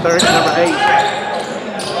 Number 8.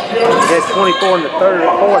 Yes, 24 in the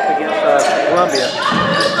fourth against Columbia.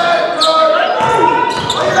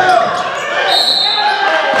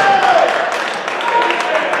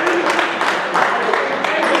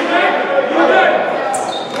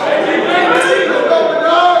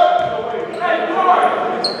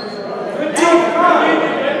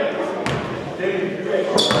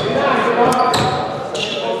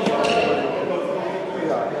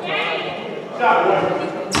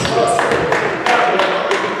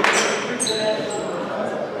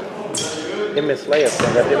 Him and Slayer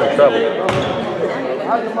got them in trouble.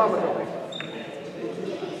 How's your mama doing?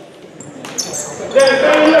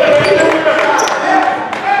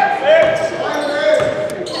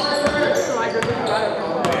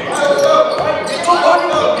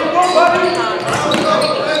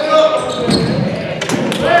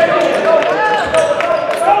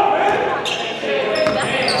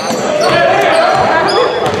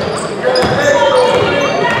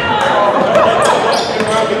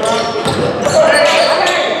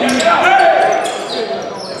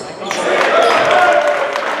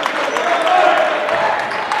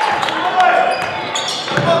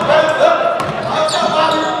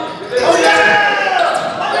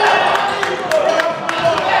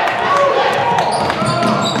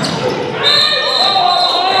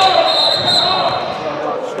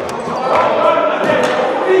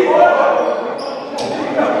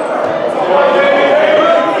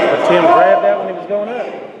 Tim grabbed that when he was going up.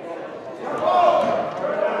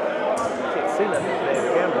 Can't see that on the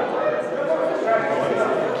camera.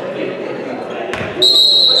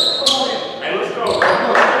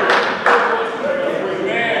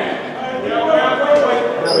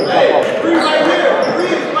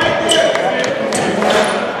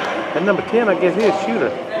 And number 10, I guess, he's a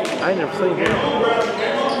shooter. I ain't never seen him.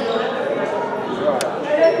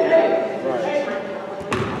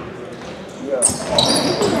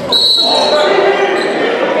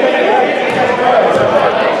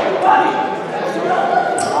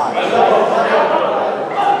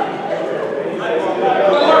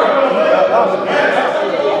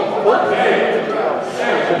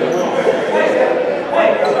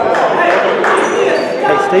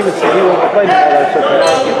 Hey, Steven said he won't play tomorrow, so can I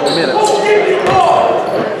get more minutes?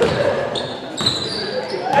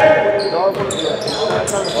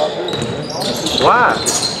 Why?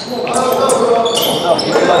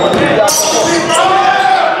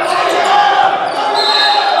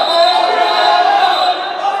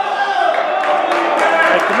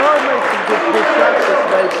 Hey, Kennard made some good shots this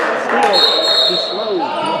day, but still, he's slow.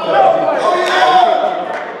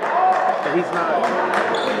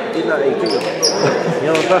 He's not 18. You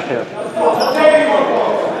know what I'm saying?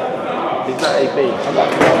 He's not AP. I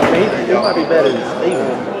mean, he might be better than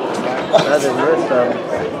Steven. Other than the rest of them.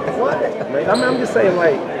 I mean, I'm just saying,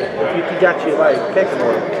 like, if you got you, like, pecking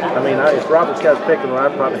order. I mean, if Robert's got his pecking order,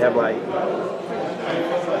 I'd probably have, like,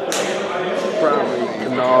 probably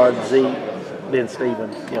Kennard, Zeke, then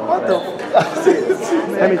Steven. You know what I'm saying?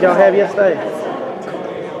 How many did y'all have yesterday?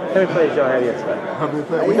 How many plays y'all have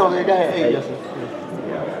yesterday? We only got 8 yesterday.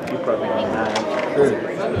 You probably got 9.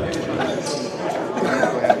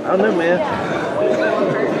 I don't know, man.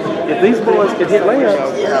 If these boys could hit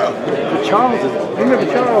layups, Charles is. Remember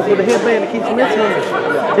Charles with the headband that keeps missing him?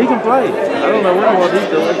 He can play. I don't know what he's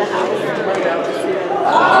doing.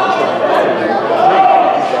 I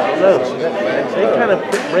don't know. They kind of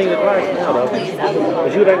bring it back now, though.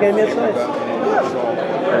 Was you at that game yesterday?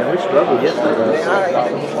 Man, we struggled yesterday.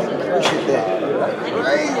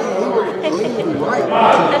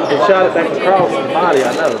 He shot it back across the body, I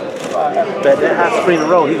know. That high screen and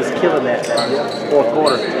roll, he was killing that fourth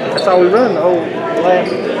quarter. That's all we run the whole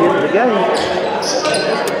last end of the game.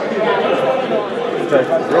 Okay,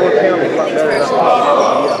 Rowan County is a lot better than us.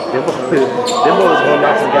 Them boys going to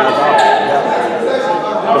knock some guys off.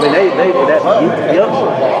 I mean, they that young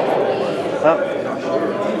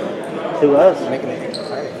to us,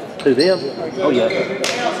 to them. Oh yeah,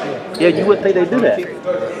 yeah. You wouldn't think they'd do that,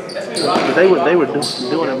 but they were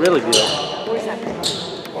doing it really good.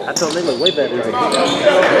 I told them they look way better than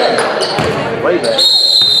way better.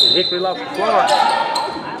 And Hickory lost to Florida.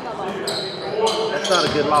 That's not a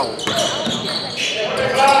good loss.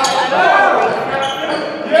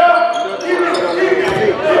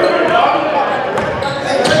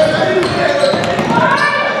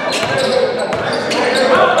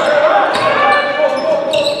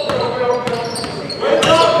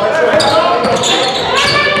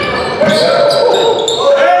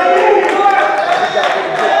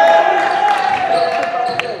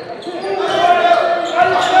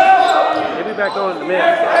 Back on in the mix.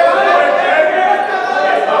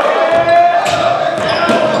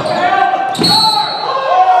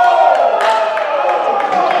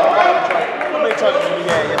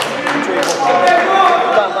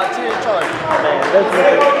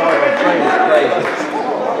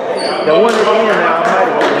 The one at the end now, I might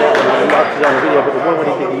have been that one. I watched it on the video, but the one when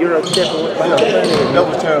he did the Euro step and went by the That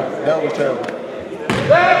was terrible. That was terrible.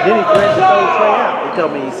 Then he threatened to throw Trey out. He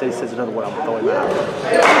told me, he says another one, I'm going to throw him out.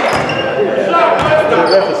 The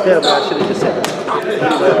reference fell, but I should have just said it.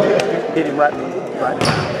 Hit him right in the mouth.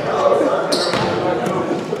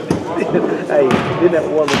 Hey, didn't that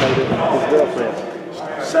woman know his girlfriend?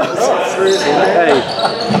 Hey,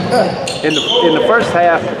 in the first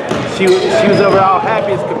half, she was over all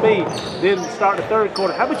happy as could be. Then start the third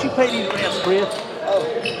quarter. How about you pay these refs, Chris?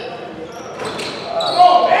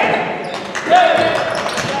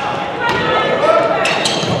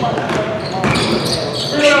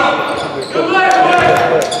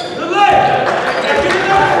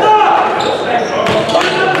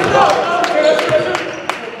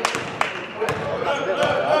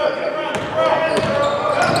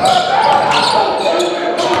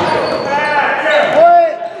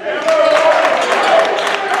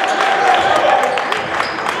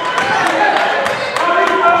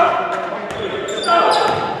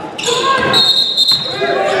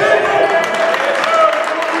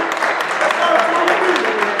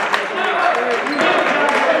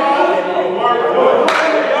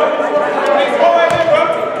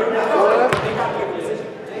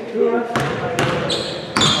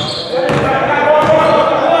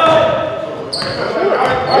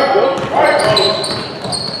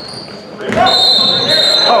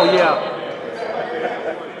 Oh, yeah.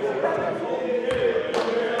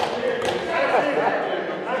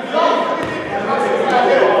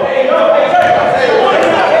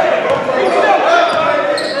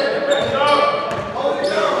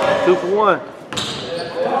 Two for one.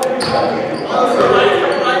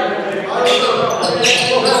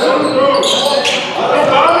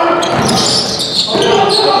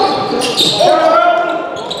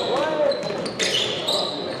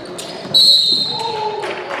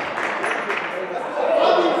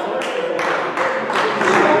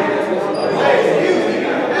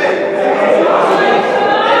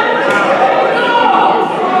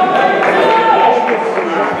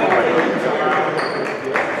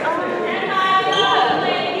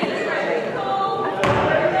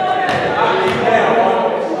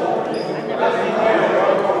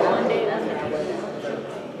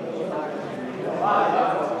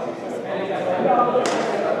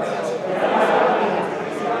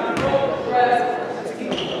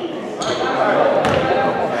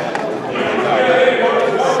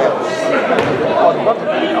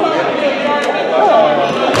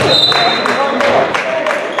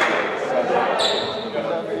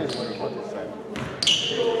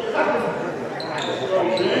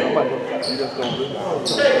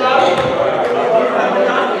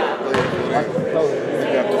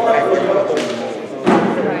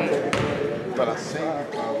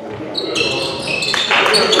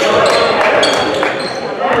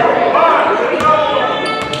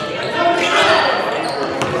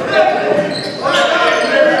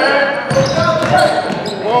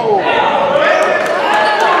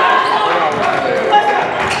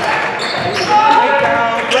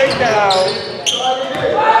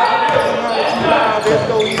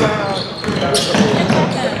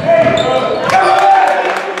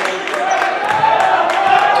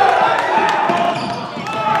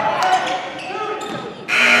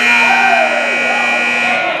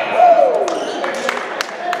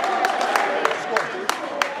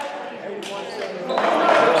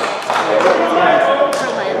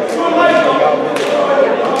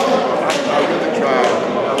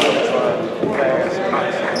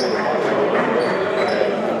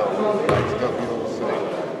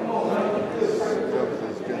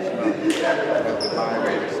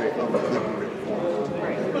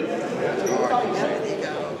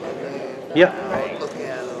 Yeah.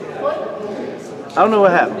 I don't know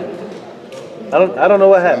what happened. I don't know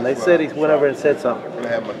what happened. They said he went over and said something. I'm gonna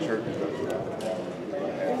have my church. I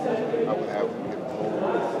would have to get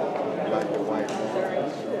black and white.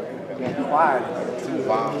 Quiet. Two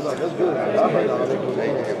bombs. That's good. I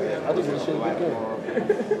think this shit is good.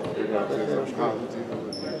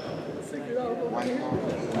 White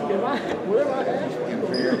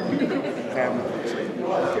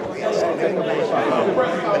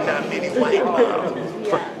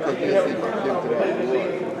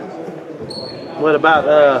What about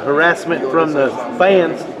harassment from the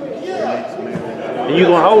fans? Are you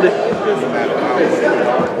gonna hold it?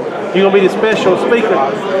 You gonna be the special speaker?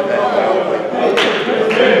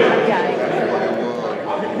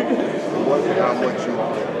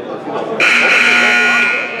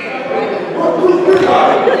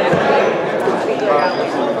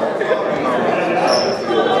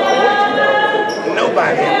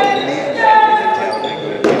 Nobody.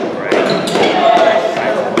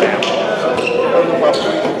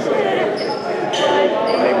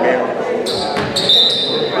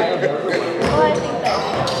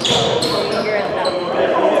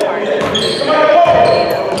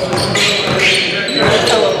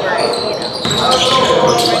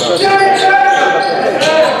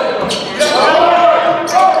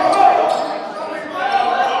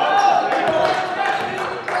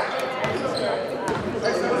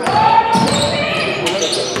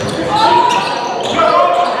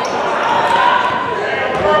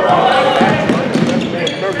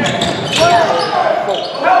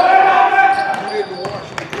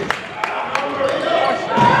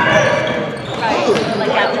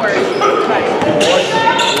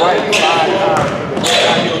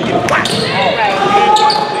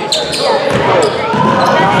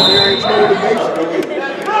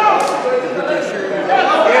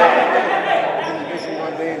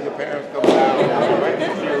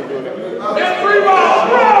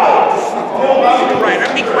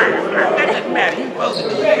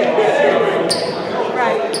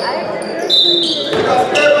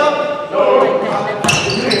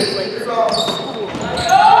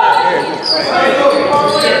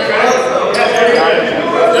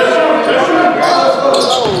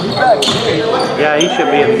 Yeah, he should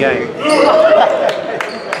be in the game.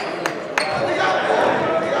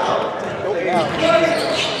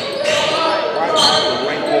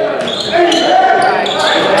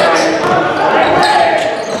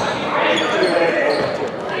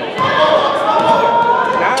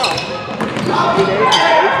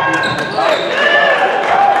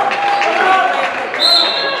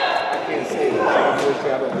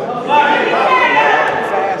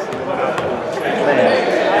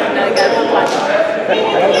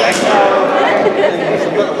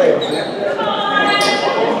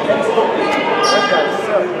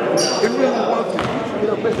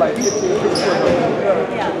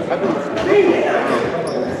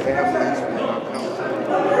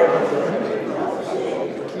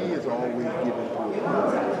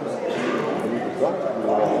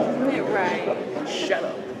 Shut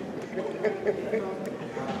up.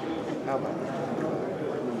 How about that?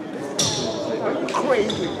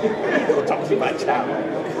 Crazy. Don't talk to my child.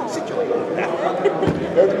 Sit your ass down.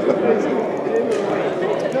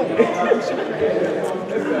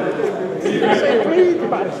 Say please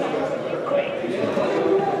about it.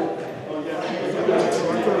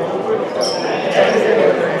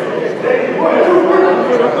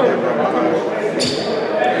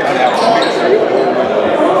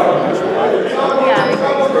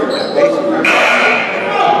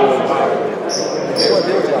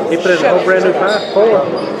 He put in 4 brand new guys. 4.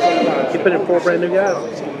 He put in 4 brand new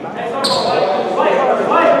guys.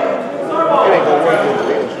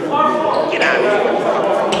 Get out of here.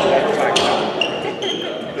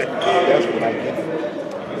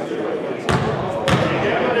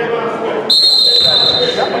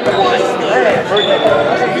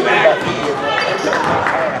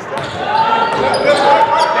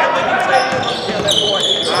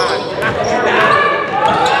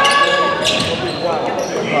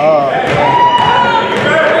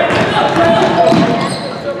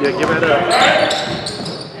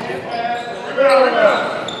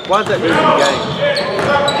 Why is that dude in the game?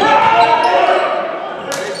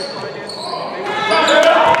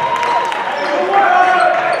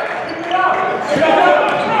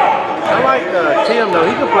 I like Tim though.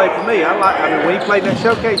 He can play for me. I mean, when he played in that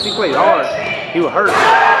showcase, he played hard. He was hurt.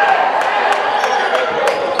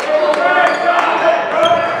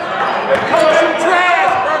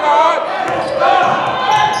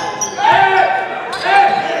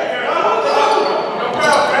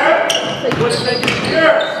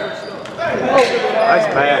 Nice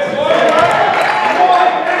pass.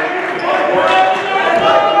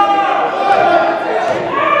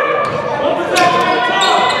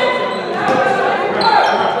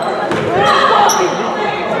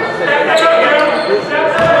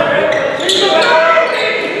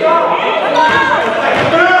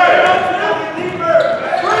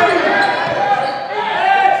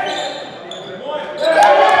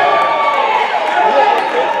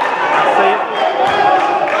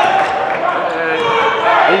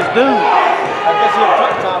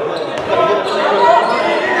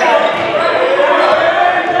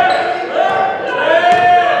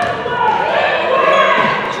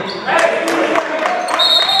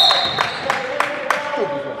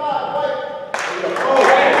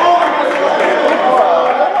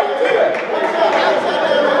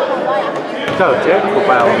 Technical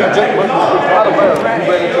foul on that.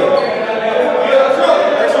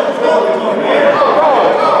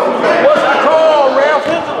 What's the call, Ralph?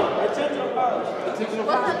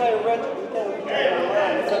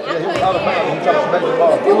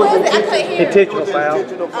 Intentional foul.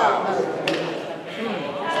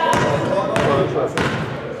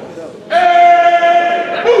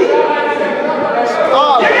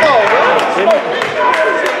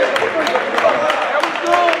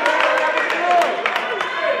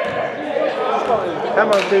 How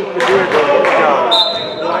about Duke Kadir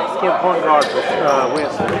light skin point guard for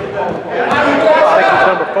Winston? Second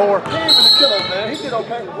number 4. He ain't really kill us, man. He did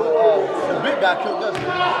okay. The big guy killed us, man.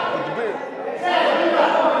 The big.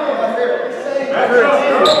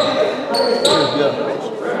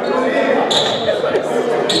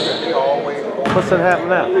 What's gonna happen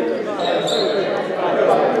now?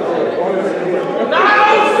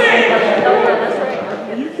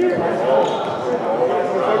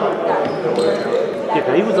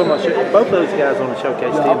 Yeah, he was on my show. Both those guys on the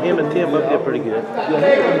showcase team, him and Tim both did pretty good.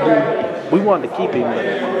 We wanted to keep him, but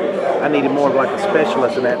I needed more of like a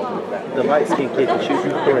specialist in that. The light skin kid can shoot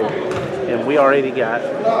from 3. And we already got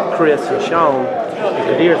Chris and Sean. And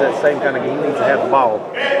Kadir's that same kind of guy. He needs to have the ball.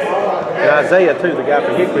 And Isaiah too, the guy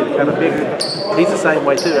from Hickory, the kind of bigger. He's the same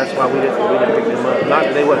way too. That's why we didn't pick them up. Not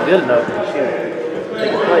that they wasn't good enough to shoot. They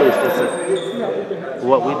can play. It's just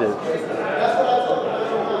what we do.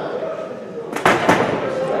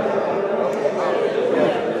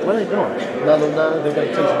 What are they doing? No, they're going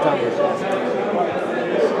to take some time.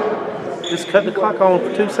 Just cut the clock on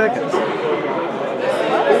for 2 seconds.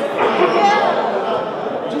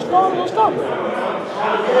 Just stop it.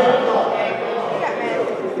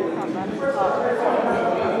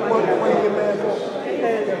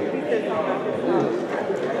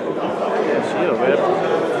 Yeah, she'll rip.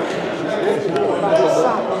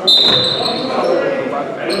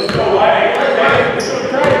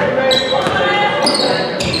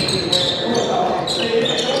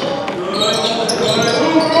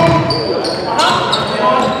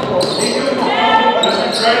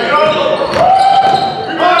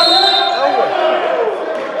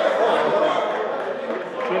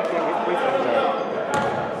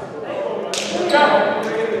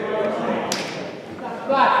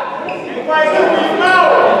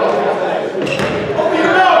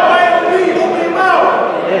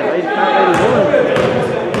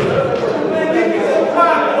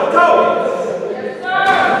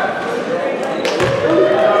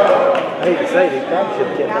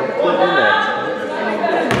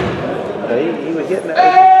 He was getting that.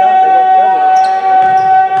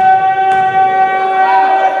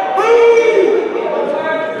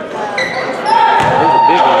 There's a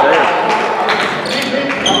big one there.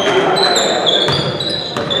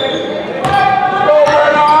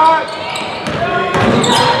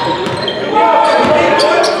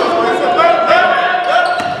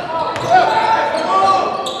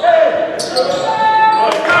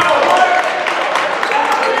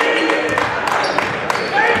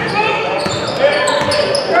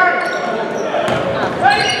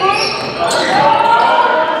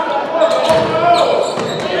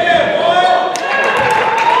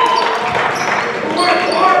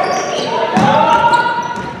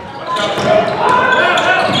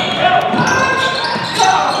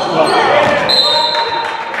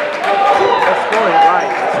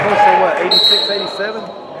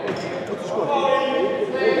 86-87.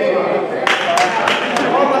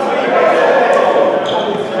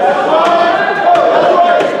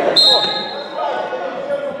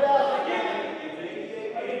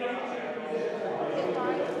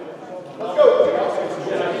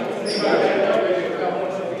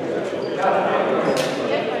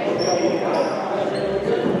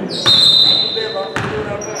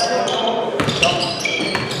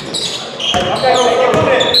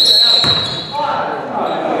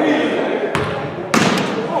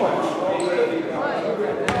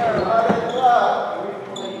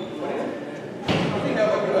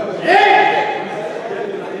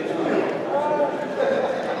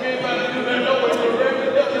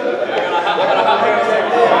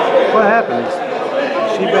 What happened?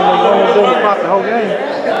 She been the one doing the whole game.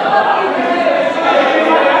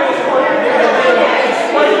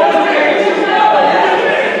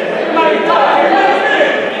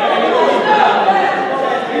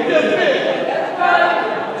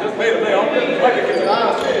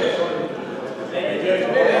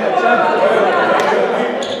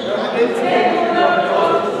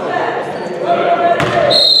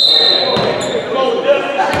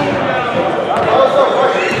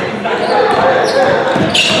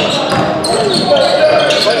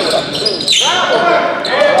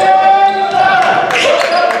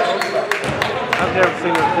 I've never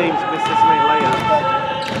seen a team miss this many layups.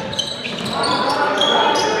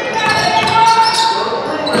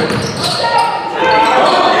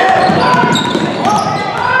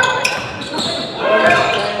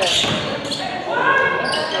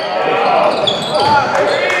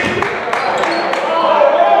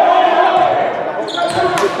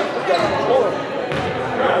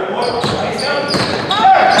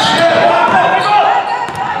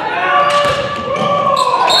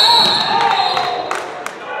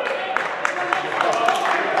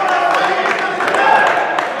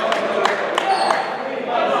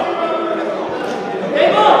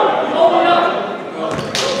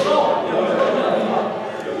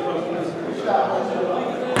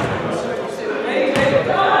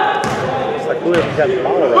 Whoever got the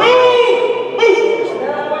ball right now,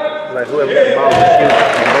 like whoever got the ball will shoot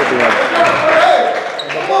on both of them.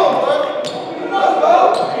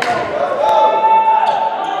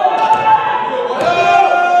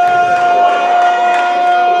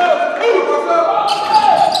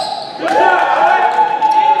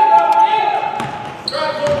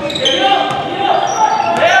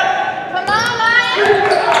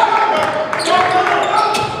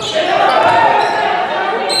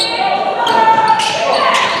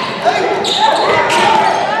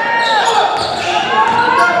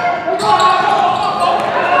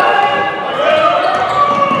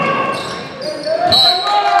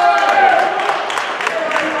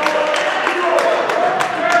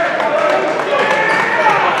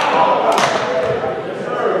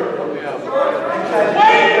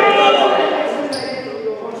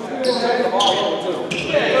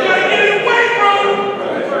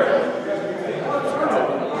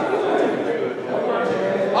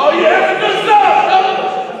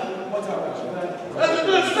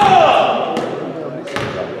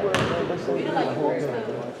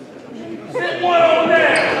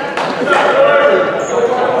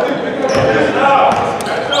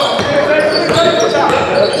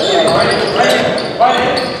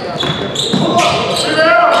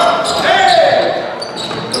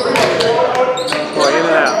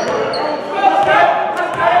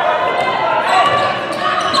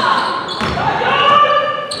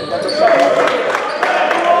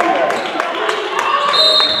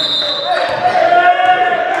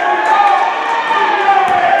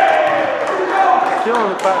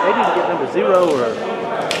 They need to get number 0 or one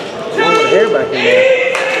with hair back in there.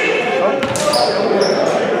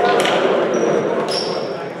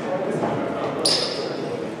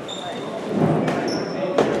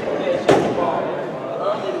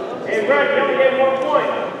 Hey, Brad, you only get 1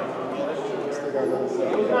 point.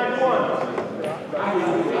 It was 9-1.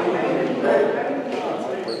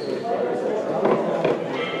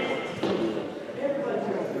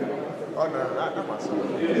 Oh, no, not my son.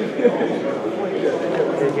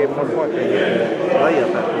 They gave him 1 point. They gave him a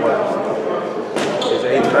layup afterwards. It's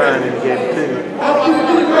 8-9 and he gave him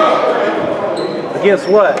 2. Against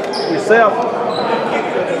what? Yourself?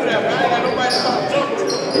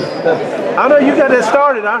 I know you got that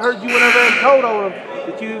started. I heard you went over there and told on him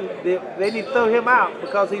that they need to throw him out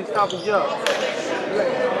because he's talking junk.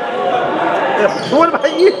 What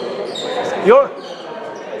about you?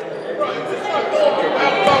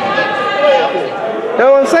 That's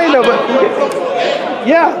what I'm saying though, but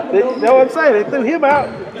yeah, that's what I'm saying. They threw him out.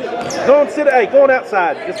 Go on, sit. Hey, going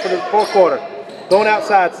outside just for the fourth quarter. Going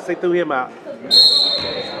outside since they threw him out.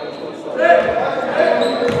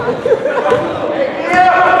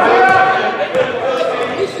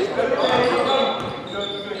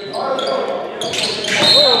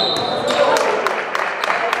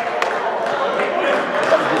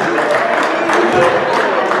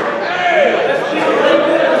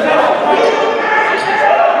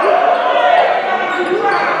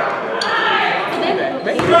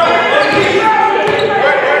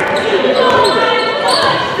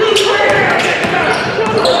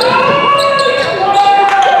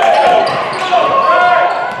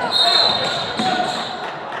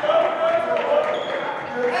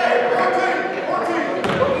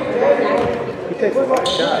 Takes a lot of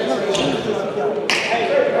shots.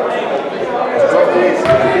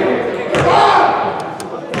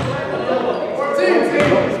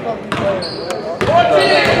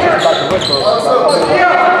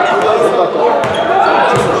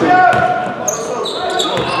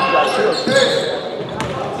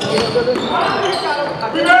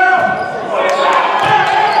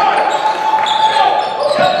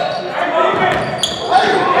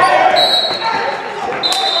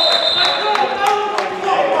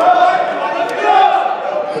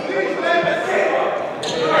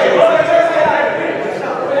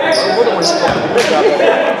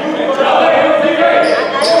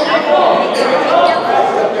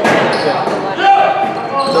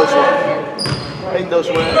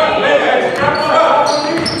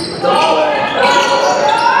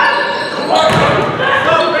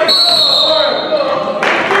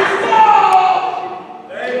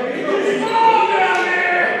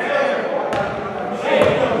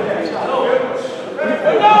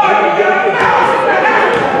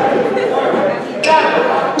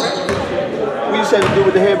 What you say to do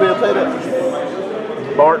with the headband play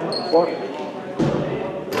that? Barton.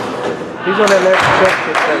 He's on that next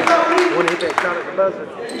section thing. When he hit that shot at the buzzer.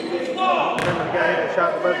 Remember the guy hit that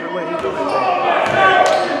shot at the buzzer when he did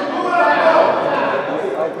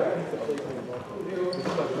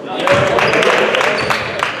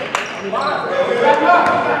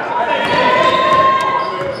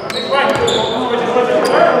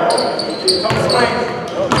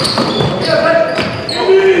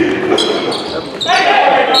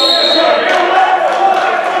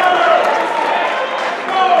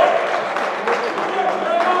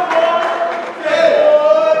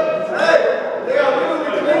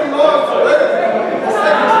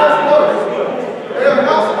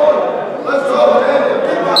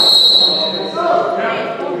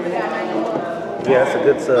Yeah, that's a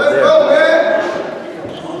good sub there.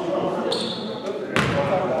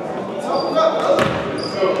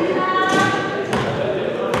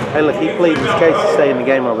 Hey, look, he pleaded his case to stay in the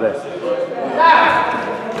game over there.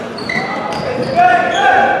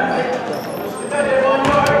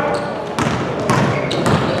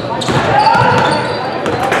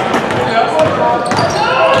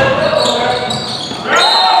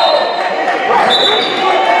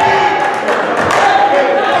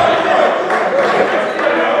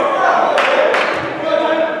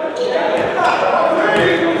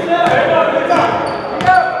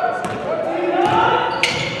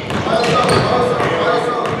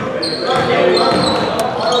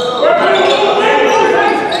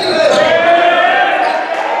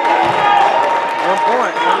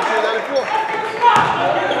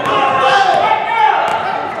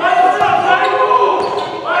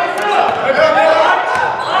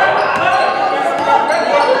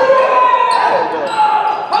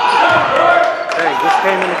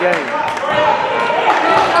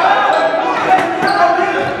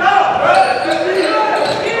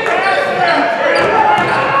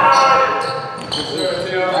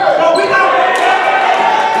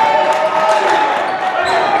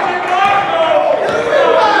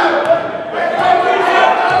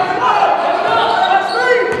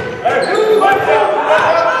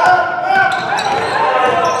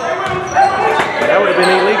 That would have been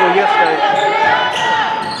illegal yesterday.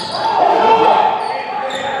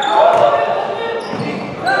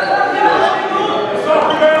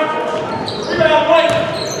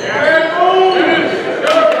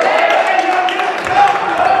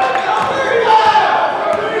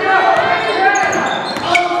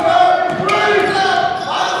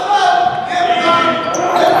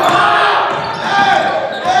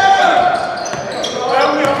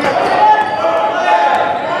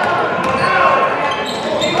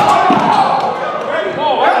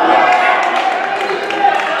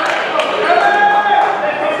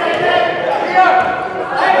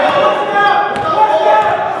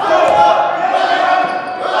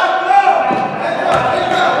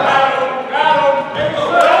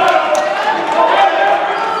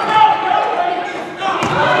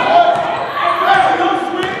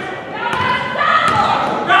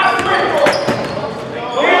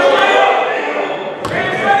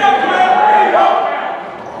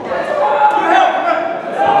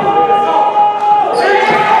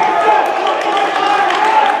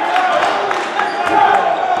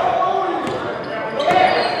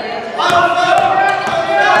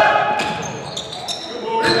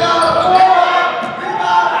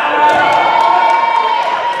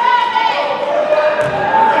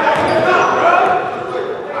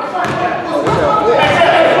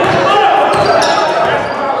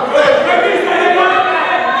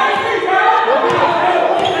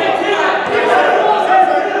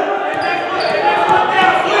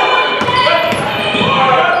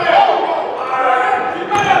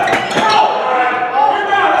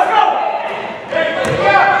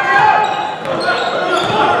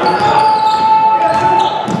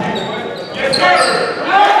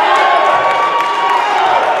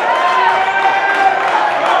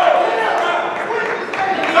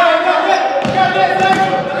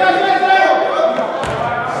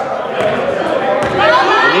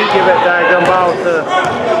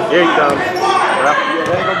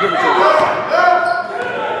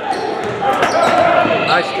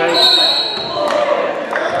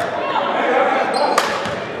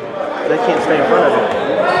 They can't stay in front of him.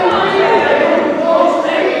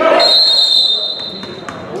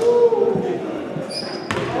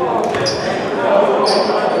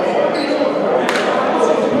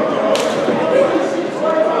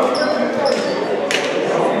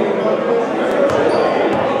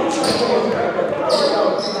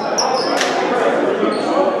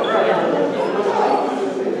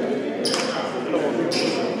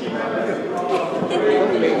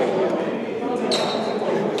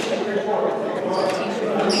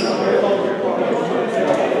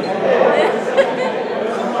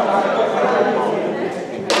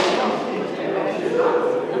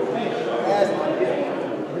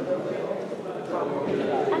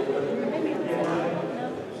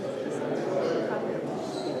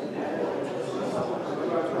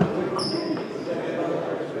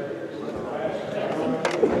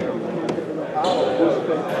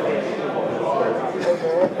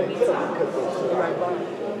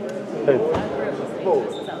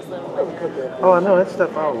 Oh, I know that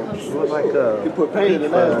stuff all look like You put paint on the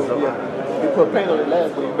last one, yeah. You put paint on the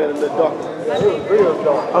last one, you better look darker. It was real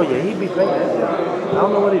dark. Oh yeah, he be painting that shit. I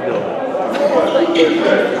don't know what he doing.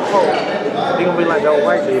 He gonna be like the old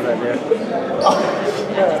white dude right there.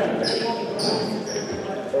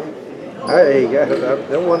 There you go.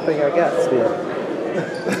 That's one thing I got still.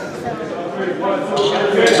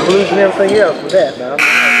 I'm losing everything else with that now.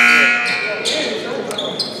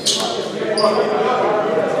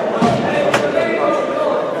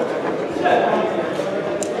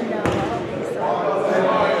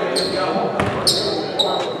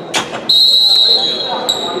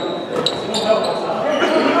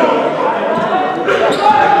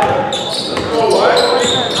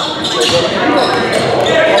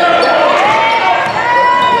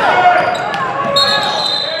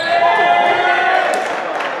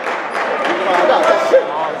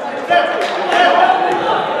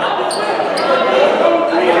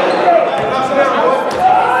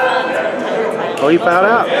 Oh, he fouled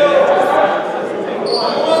out.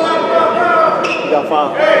 You got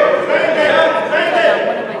fouled.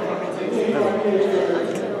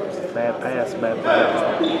 Bad pass, bad pass.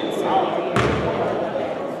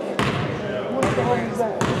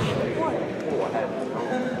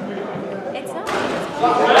 It's not.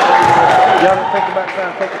 Y'all didn't think about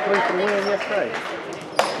trying to take a 3 for the win yesterday?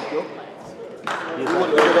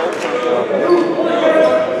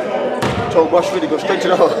 Told Bush to go straight to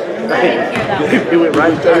the hole. He went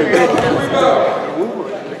right to it.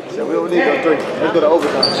 So we don't need to go 3. Let's go to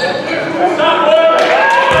overtime.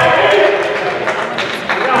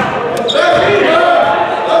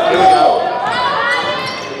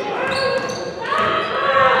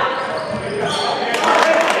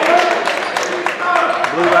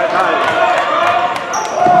 Blue right behind.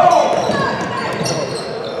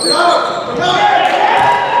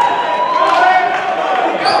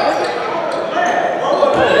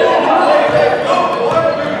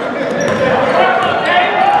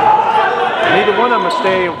 Neither one of them are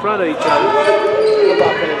staying in front of each other.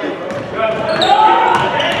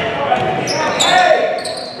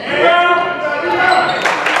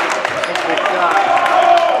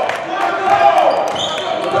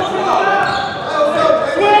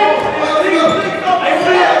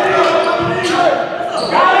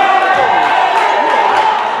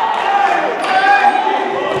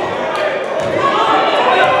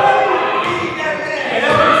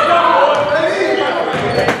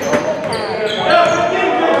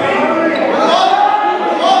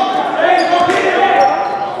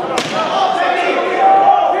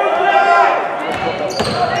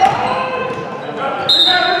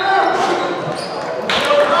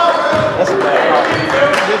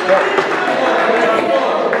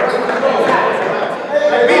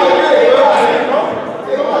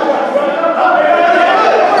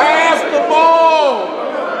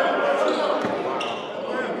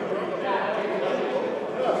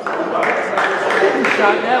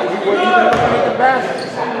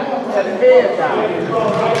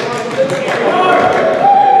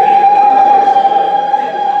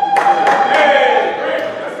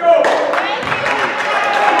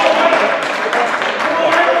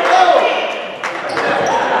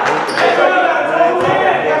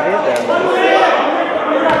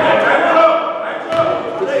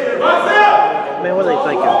 Man, what are they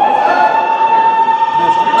thinking?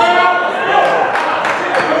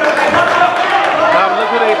 Look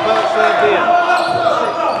who they subbed in.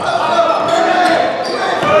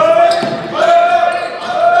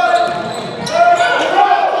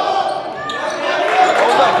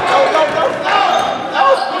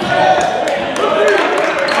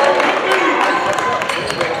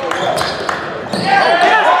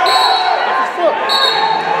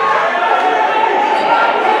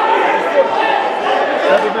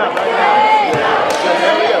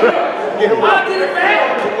 get him up.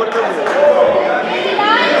 What are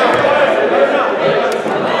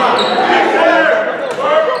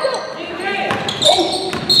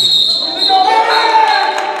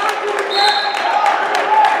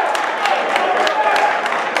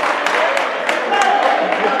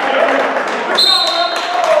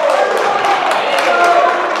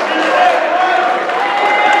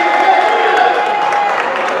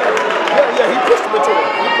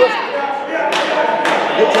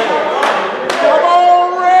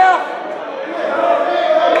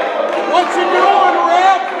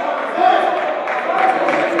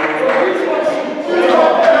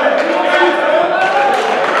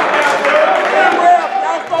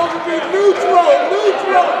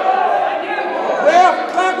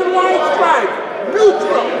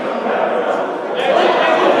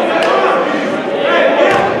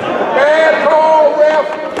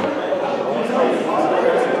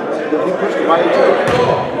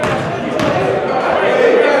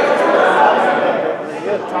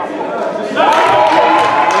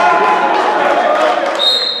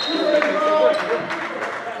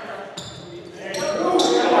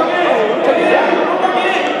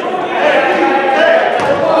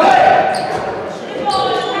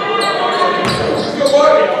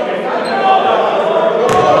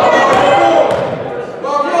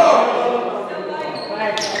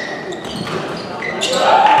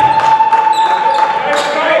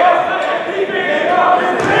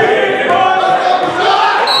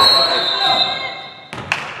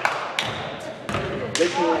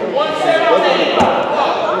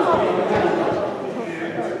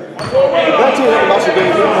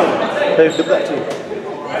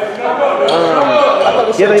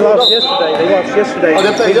Yeah, they lost yesterday. They lost yesterday. Oh,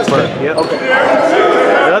 they played yesterday? Yeah. Okay.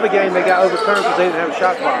 The other game they got overturned because they didn't have a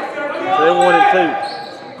shot clock. So they won in 2.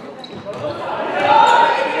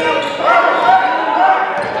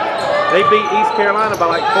 They beat East Carolina by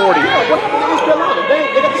like 40. What happened to East Carolina? They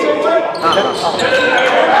got the same team?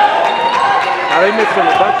 Now they missed them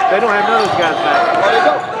a bunch. They don't have none of those guys back. Oh, they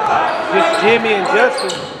don't. Just Jimmy and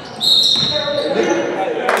Justin.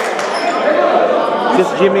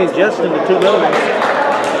 Just Jimmy and Justin, the 2 little ones.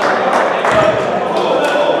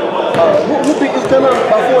 Who beat East Carolina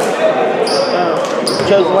by 40?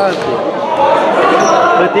 Chosen Lions did.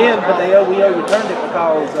 But we overturned it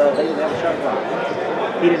because they didn't have a shot clock.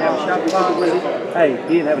 He didn't have a shot clock. Hey,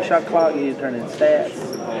 he didn't have a shot clock. He didn't turn in stats.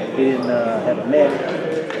 He didn't have a net.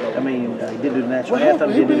 I mean, he didn't do the national anthem.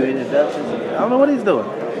 He didn't do any introductions. I don't know what he's doing.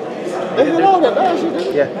 They did all that last year,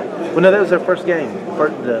 didn't they? Yeah. Well, no, that was their first game.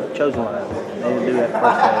 The Chosen Lions. They didn't do that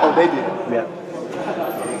first game. Oh, they did? Yeah.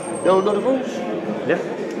 They don't know the rules? Yeah.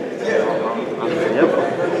 Yep.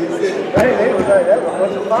 Hey, they was like, that was a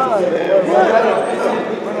bunch of fun.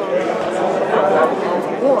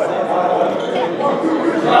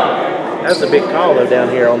 That's a big call though down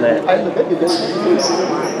here on that.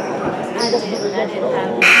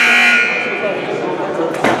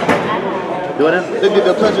 Doing it? They get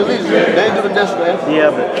their pledge of allegiance. They ain't do the national anthem.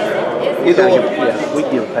 Yeah, but Either way. yeah, we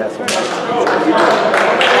give a pass on that.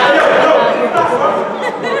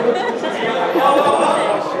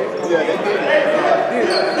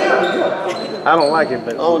 I don't like it,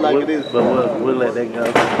 but I don't like it either. But we'll let that go.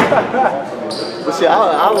 But see,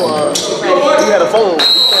 we had a phone.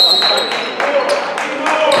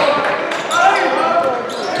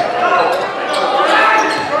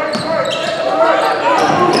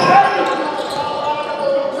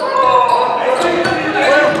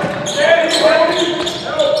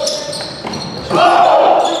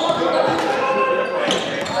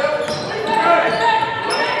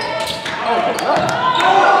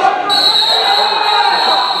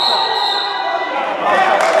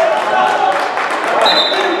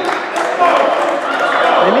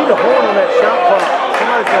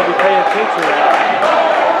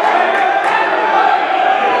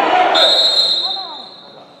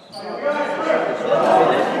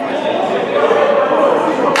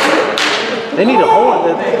 They need a horn.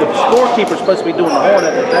 The scorekeeper's supposed to be doing the horn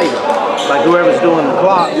at the table. Like whoever's doing the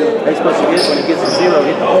clock, they're supposed to get, when it gets to 0,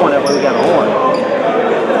 hit the horn. That way we got a horn.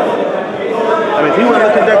 I mean, if you want to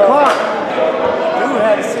look at their clock. Dude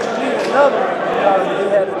had to sit another because he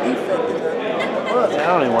had a defect in the bus. I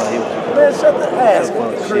don't even want to hear what Man, shut the ass,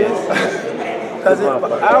 shit. Because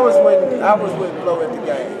I was with Flo at the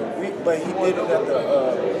game, but he did it at the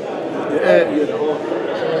yeah.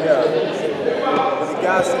 But the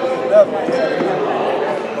guy sent me another one.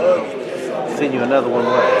 Send you another one.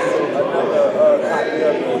 What? Another copy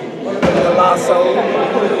of the Lasso.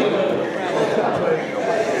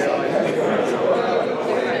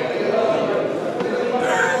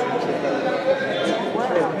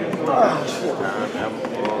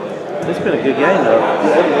 It's been a good game, though.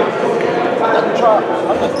 I got to try.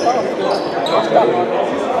 Don't stop.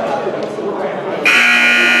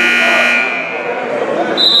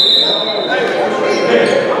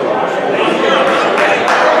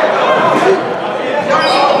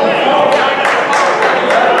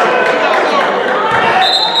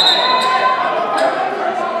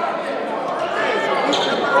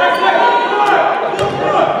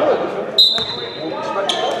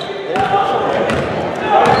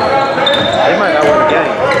 They might not win the game.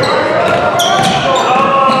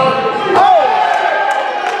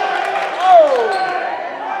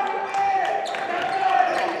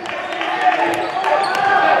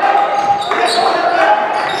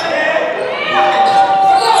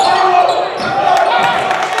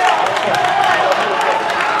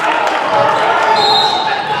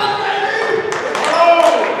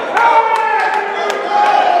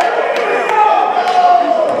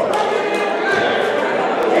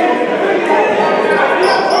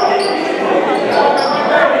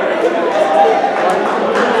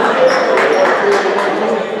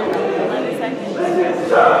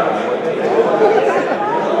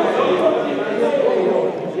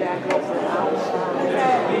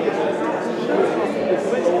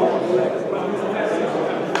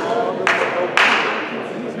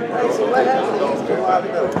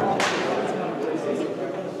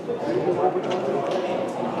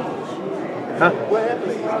 Huh? I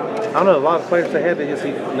don't know. A lot of players they had,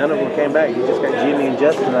 none of them came back. You just got Jimmy and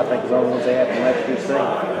Justin, I think, is the only ones they had from last year's thing.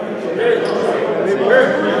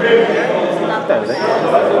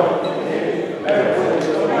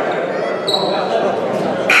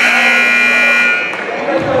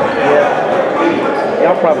 Yeah.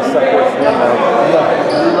 Y'all probably suck worse than them, though.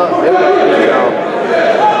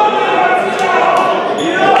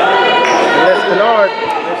 Unless Kennard.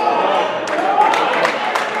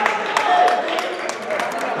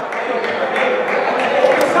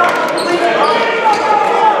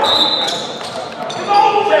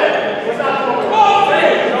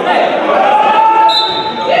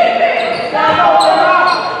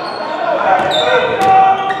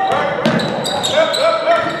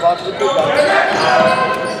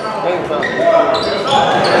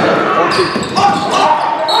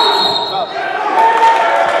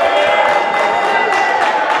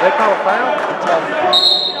 They call a foul?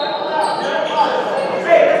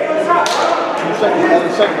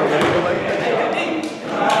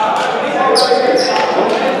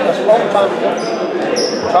 That's a long time ago.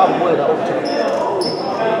 Probably the overtime.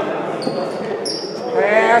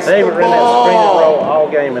 They were in that screen and roll all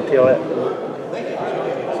game until that.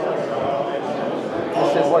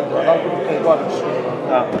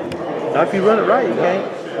 Now if you run it right, you can't.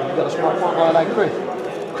 You got a smart guy like Chris.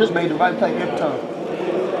 Chris made the right play every time.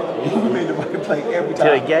 He made the right play every time.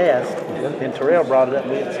 Till he gassed. Then Terrell brought it up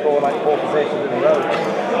and we had scored like 4 possessions in a row.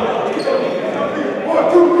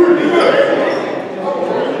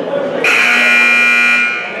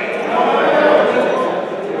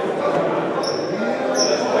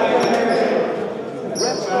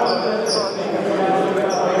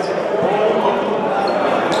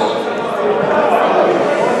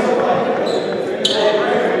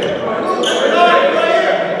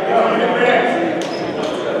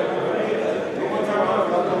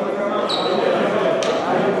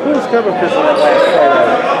 Cover Chris on that last play though.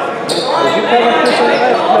 Did you cover Chris on that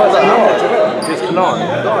last? No, it's Kennard. Just Kennard.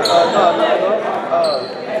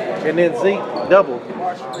 And then Zeke doubled.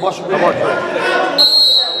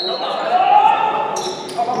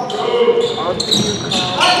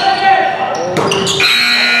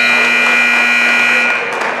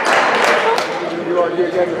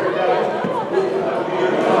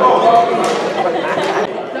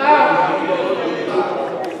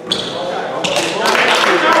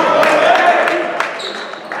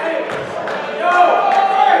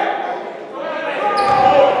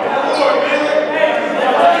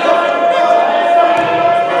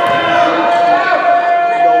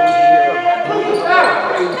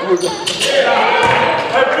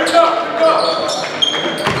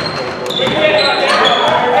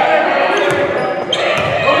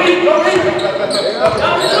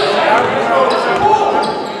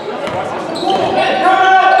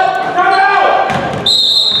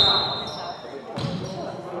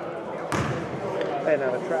 Hey,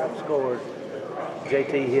 now the Tribe scored.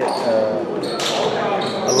 JT hit a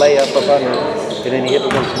layup up under, and then he hit the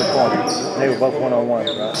one from the corner. They were both one-on-one,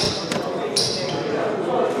 right?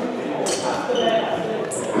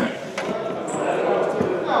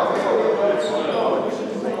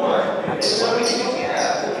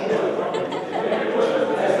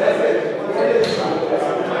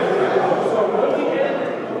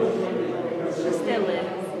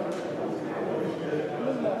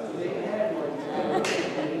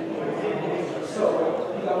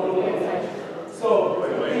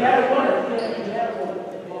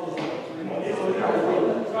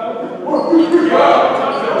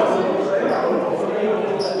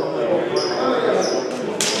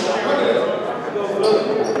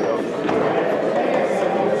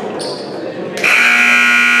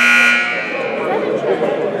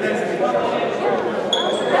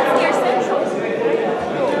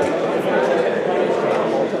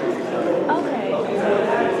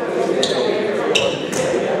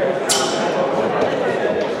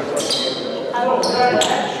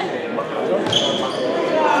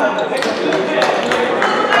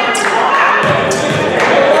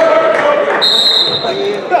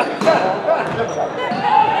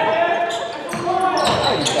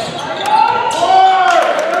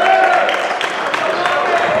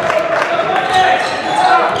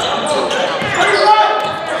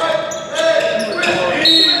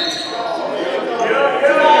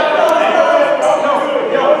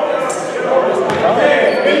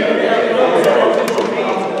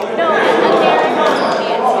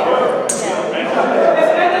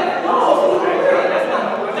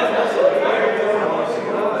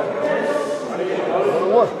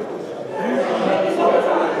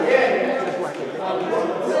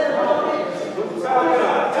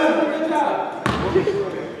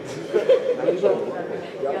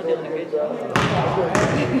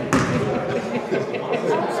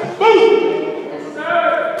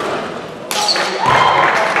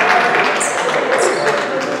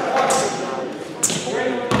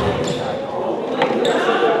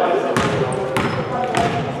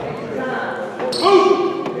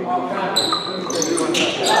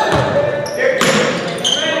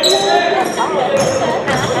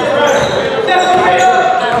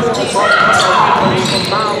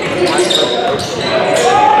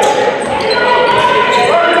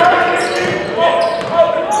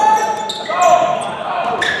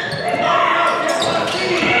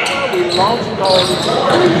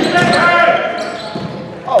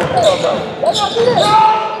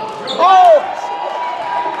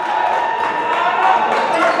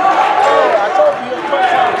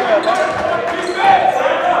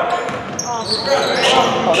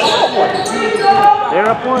 They're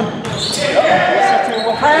up one.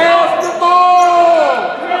 Pass the ball!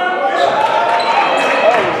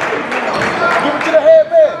 Give it to the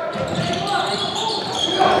headman.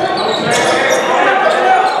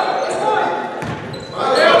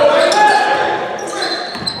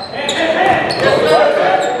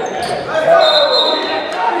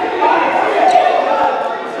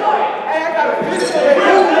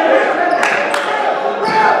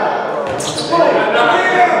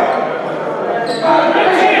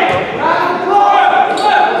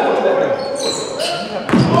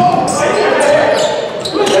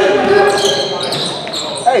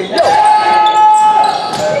 Hey, yo!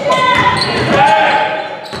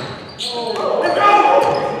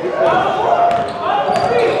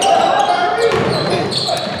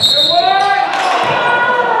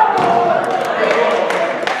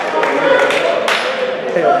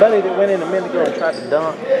 Hell, Buddy that went in a minute ago and tried to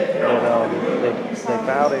dunk, and they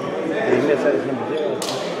fouled him. And he missed that his number 0.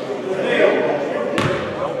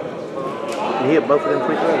 He hit both of them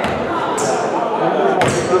free throws.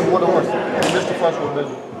 It was what it was. He missed the first one,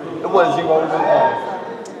 busy. It wasn't 0. It was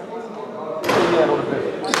he had on the bench.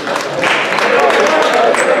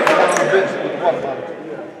 The bench with the water bottle.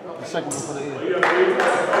 The second one for the end.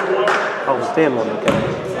 Oh, the stand one, okay.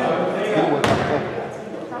 He was myself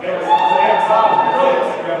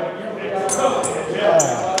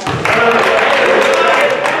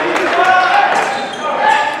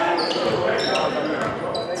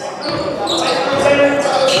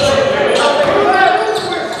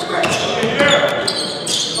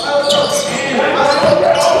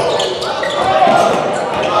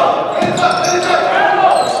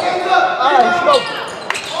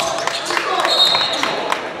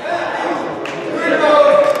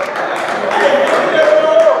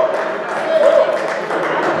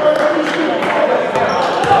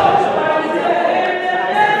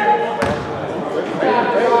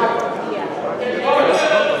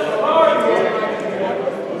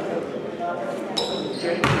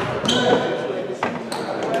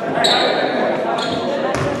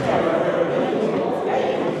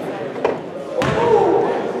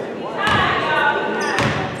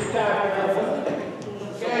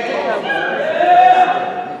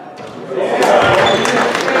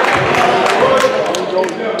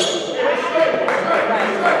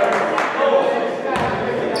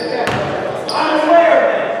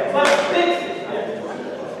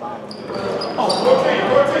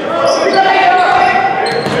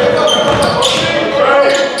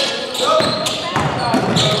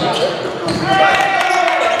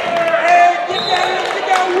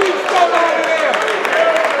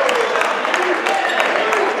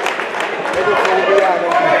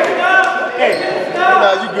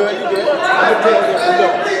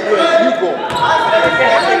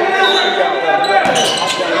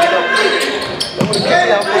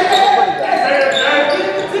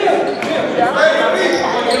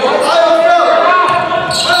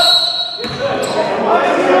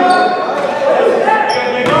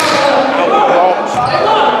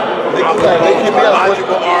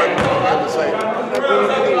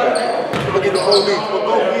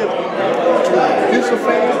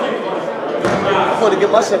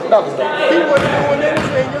 $7. He wasn't doing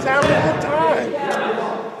anything, just having a good time.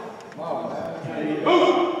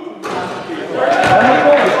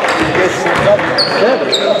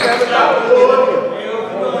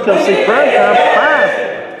 Come see prime time, 5.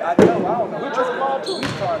 I know, I don't know. We just called too. We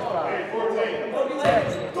charged 5.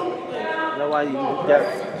 That's why you got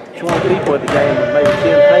 20 people at the game and maybe 10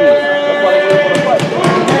 paid. That's why they were able to play.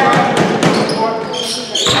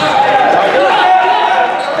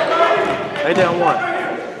 They down 1.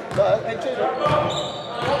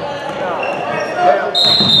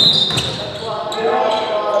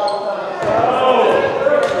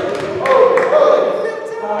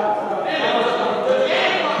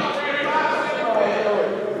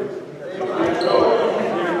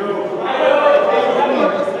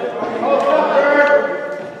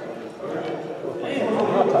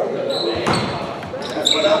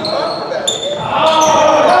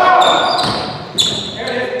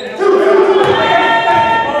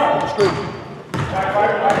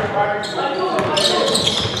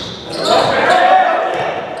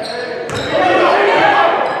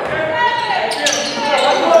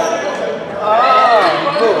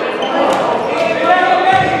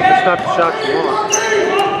 the shot you want.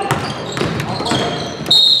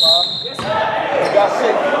 Got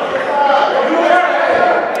 6.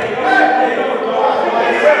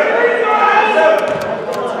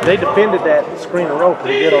 They defended that screen and roll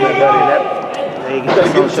pretty good on that buddy. They You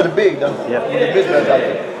gotta give it to the big, though. Yeah. The big man's out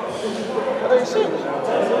there. That ain't 6.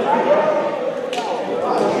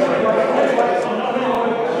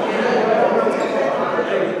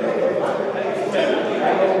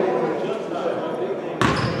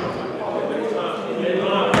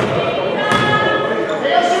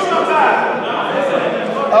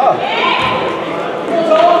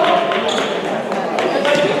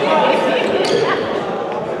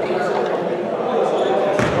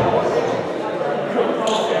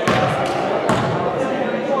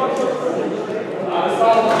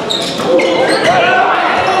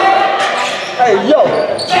 Hey, yo!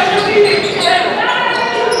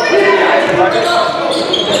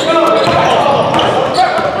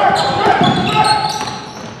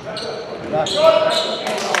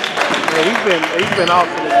 Yeah, he's been off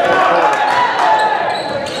in this fourth quarter.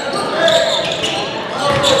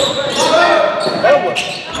 Edward!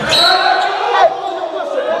 Hey,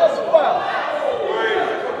 what's it? That's a foul.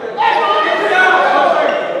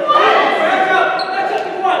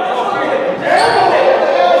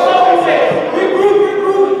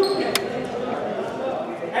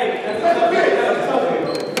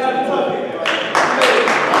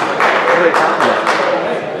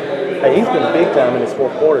 Hey, he's been big time in his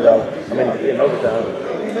fourth quarter, though. I mean, in overtime.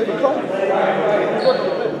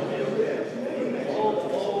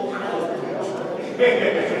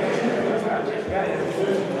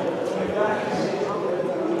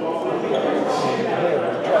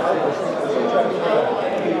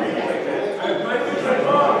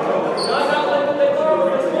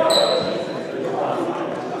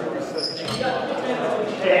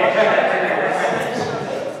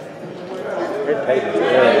 Their tables are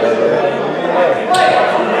terrible over there.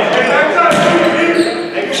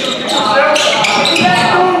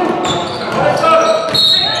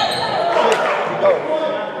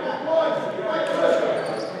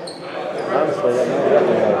 Honestly, that might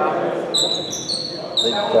happen.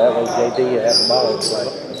 They travel JD at the ball and play.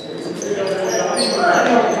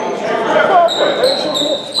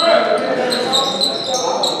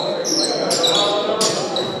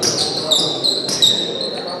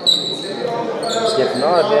 If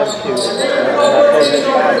not, them two, and I told them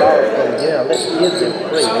 $5 for them, yeah, let the kids in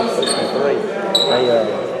free. They took them free.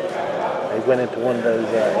 They went into one of those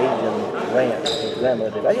Asian ranch. His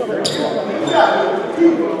grandmother did. I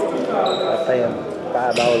pay them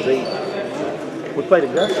 $5 each. We played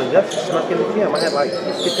Augusta. Augusta snuck in the gym. I had like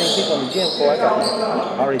 15 people in the gym before I got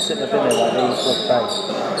already sitting up in there like 80 foot things.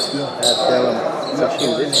 I had to tell them, so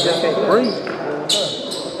shoot, this just ain't free.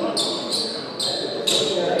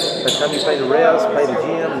 By the time you pay the refs, pay the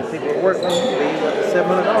gym, and people at work, man, you be like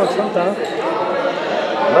 $700 sometimes.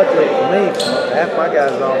 Luckily for me, half my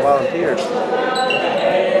guys are all volunteers.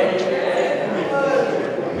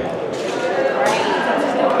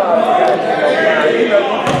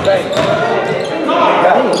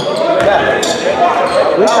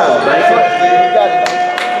 We kind of bank it.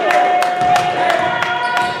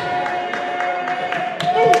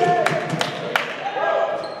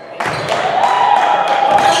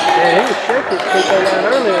 Yeah, he was shaking people line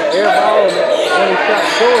earlier, air ball, and when he shot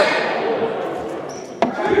short.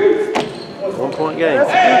 1 point game. Yeah,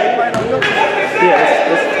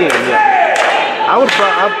 that's the game, yeah. I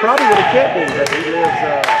probably would have kept him, but he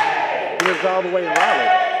lives all the way in Raleigh.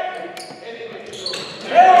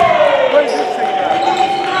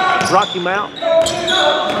 Rocky Mount.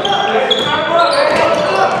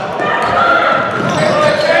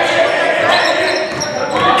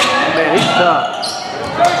 Man, he's tough.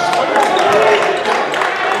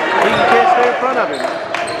 He can't stay in front of him.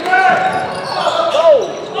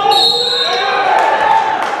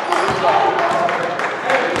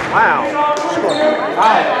 Wow.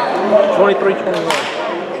 23-21.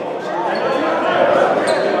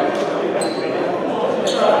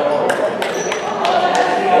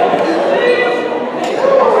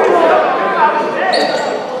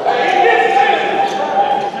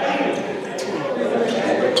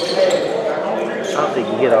 I don't think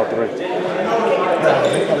you can get all three.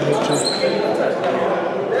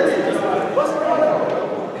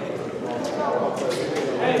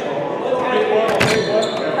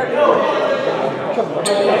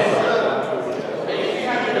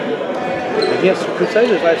 Against the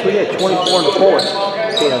Crusaders last week, he had 24 in the fourth.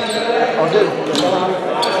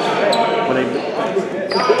 When they,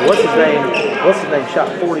 what's his name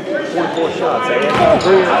shot 44 shots. They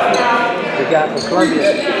had the guy from Columbia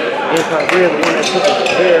Anti-grill, the one that took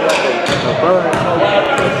his hair like a bun.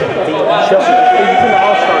 He shuffled his feet. He's in the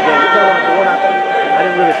All-Star game. He's kind of like the one I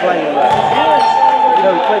didn't really play him much. You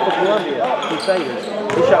know, he played for Columbia, Crusaders.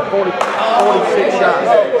 He shot 46 shots.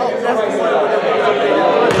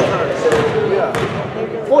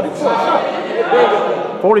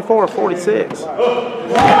 44 or 46. And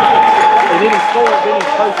then he scored, then he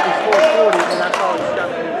posted, he scored 40, and I saw he shot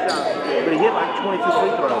 20 shots. But he hit like 22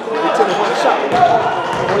 free throws. He took one shot.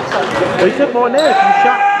 Well, he took more than that. If you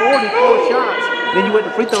shot 44 shots, then you went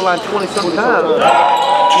to free throw line 20-something times.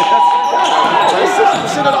 That's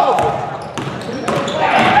 60% of the offer.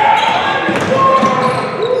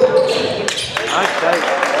 Nice take.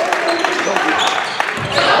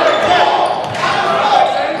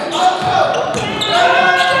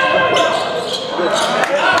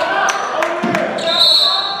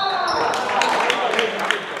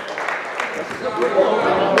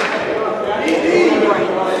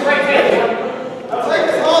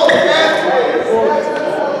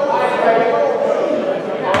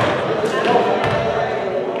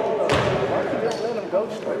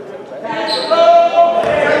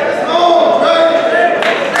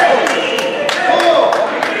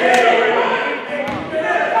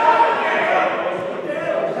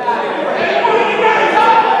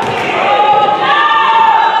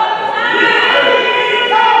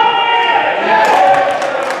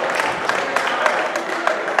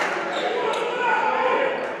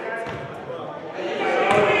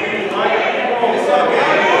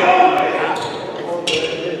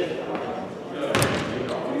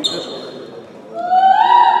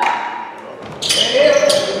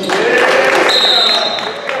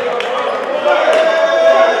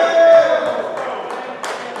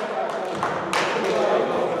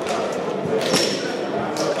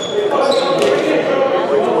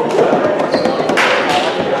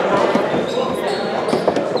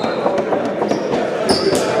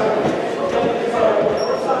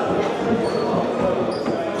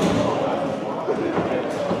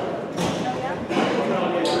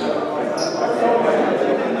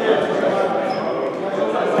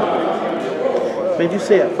 Did you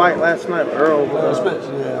see that fight last night, Earl?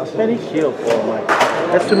 Man, he killed poor Mike.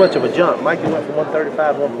 That's too much of a jump. Mikey went from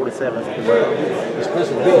 135 to 147.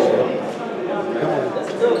 Expensive beast.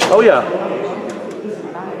 Oh, yeah.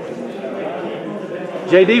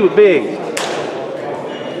 JD was big.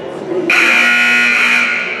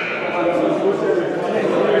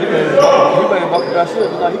 That's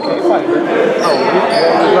it. Like, he can't fight. Oh,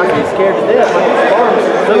 he's like he's scared to death.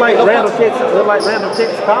 Look like Randall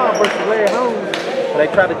Texas Cobb versus Larry Holmes. They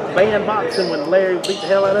tried to ban boxing when Larry beat the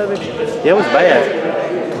hell out of him. Yeah, it was bad.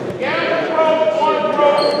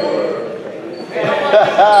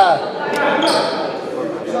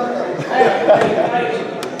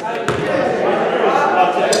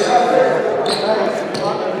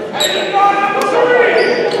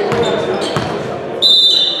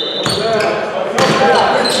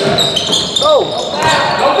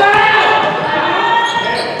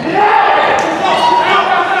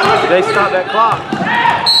 They stopped that clock.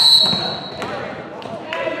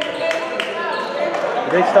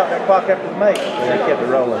 They stopped that clock after the make, and they kept it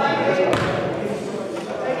rolling.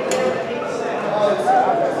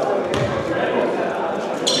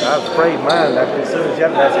 I was afraid mine after as soon as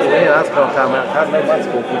yesterday school in, I was calling timeout. I know my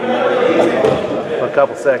school keeping my for a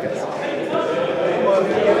couple seconds. They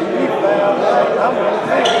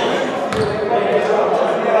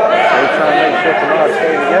were trying to make sure Bernard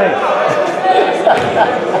stayed in the game.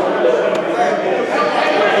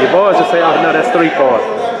 Your boys just say, oh no, that's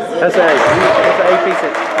 3-4. That's an A. That's an A piece.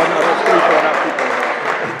 Oh no, that's 3-4, not 3.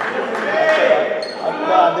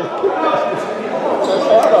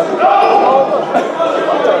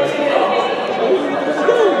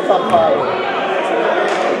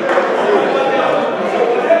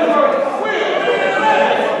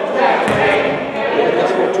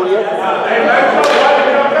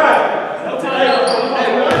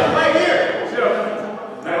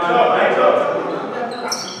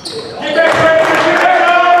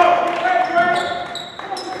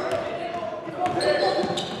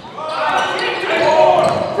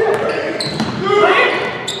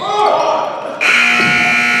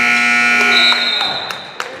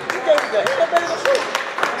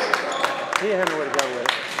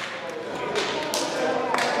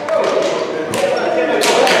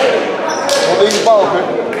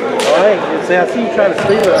 I see you trying to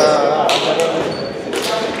steal it.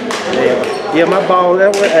 Yeah, my ball,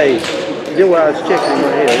 that way, hey, that's why I was checking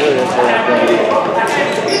right here. Look at that.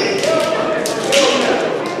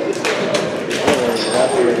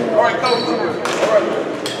 All right, coach. All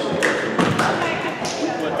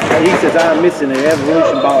right. He says, I'm missing it.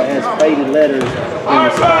 Evolution ball has faded letters in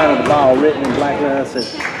the spine of the ball written in black letters.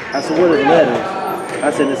 I said, what are the letters?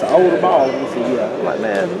 I said, it's an older ball. He said, yeah. I'm like,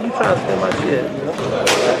 man, you trying to steal my shit? You know?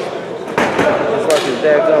 It's like his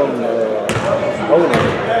daggone owner.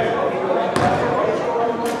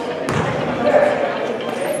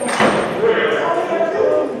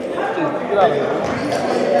 Get out of here.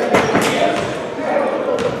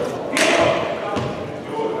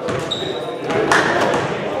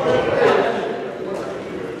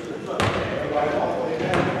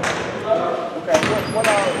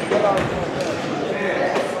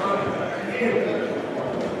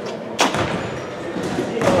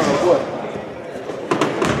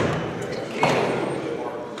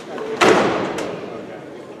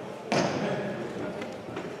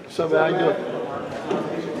 So, man, how you doing?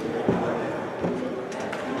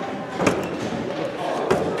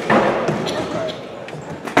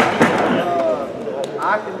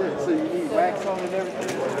 I can do it. So you need wax on and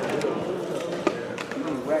everything?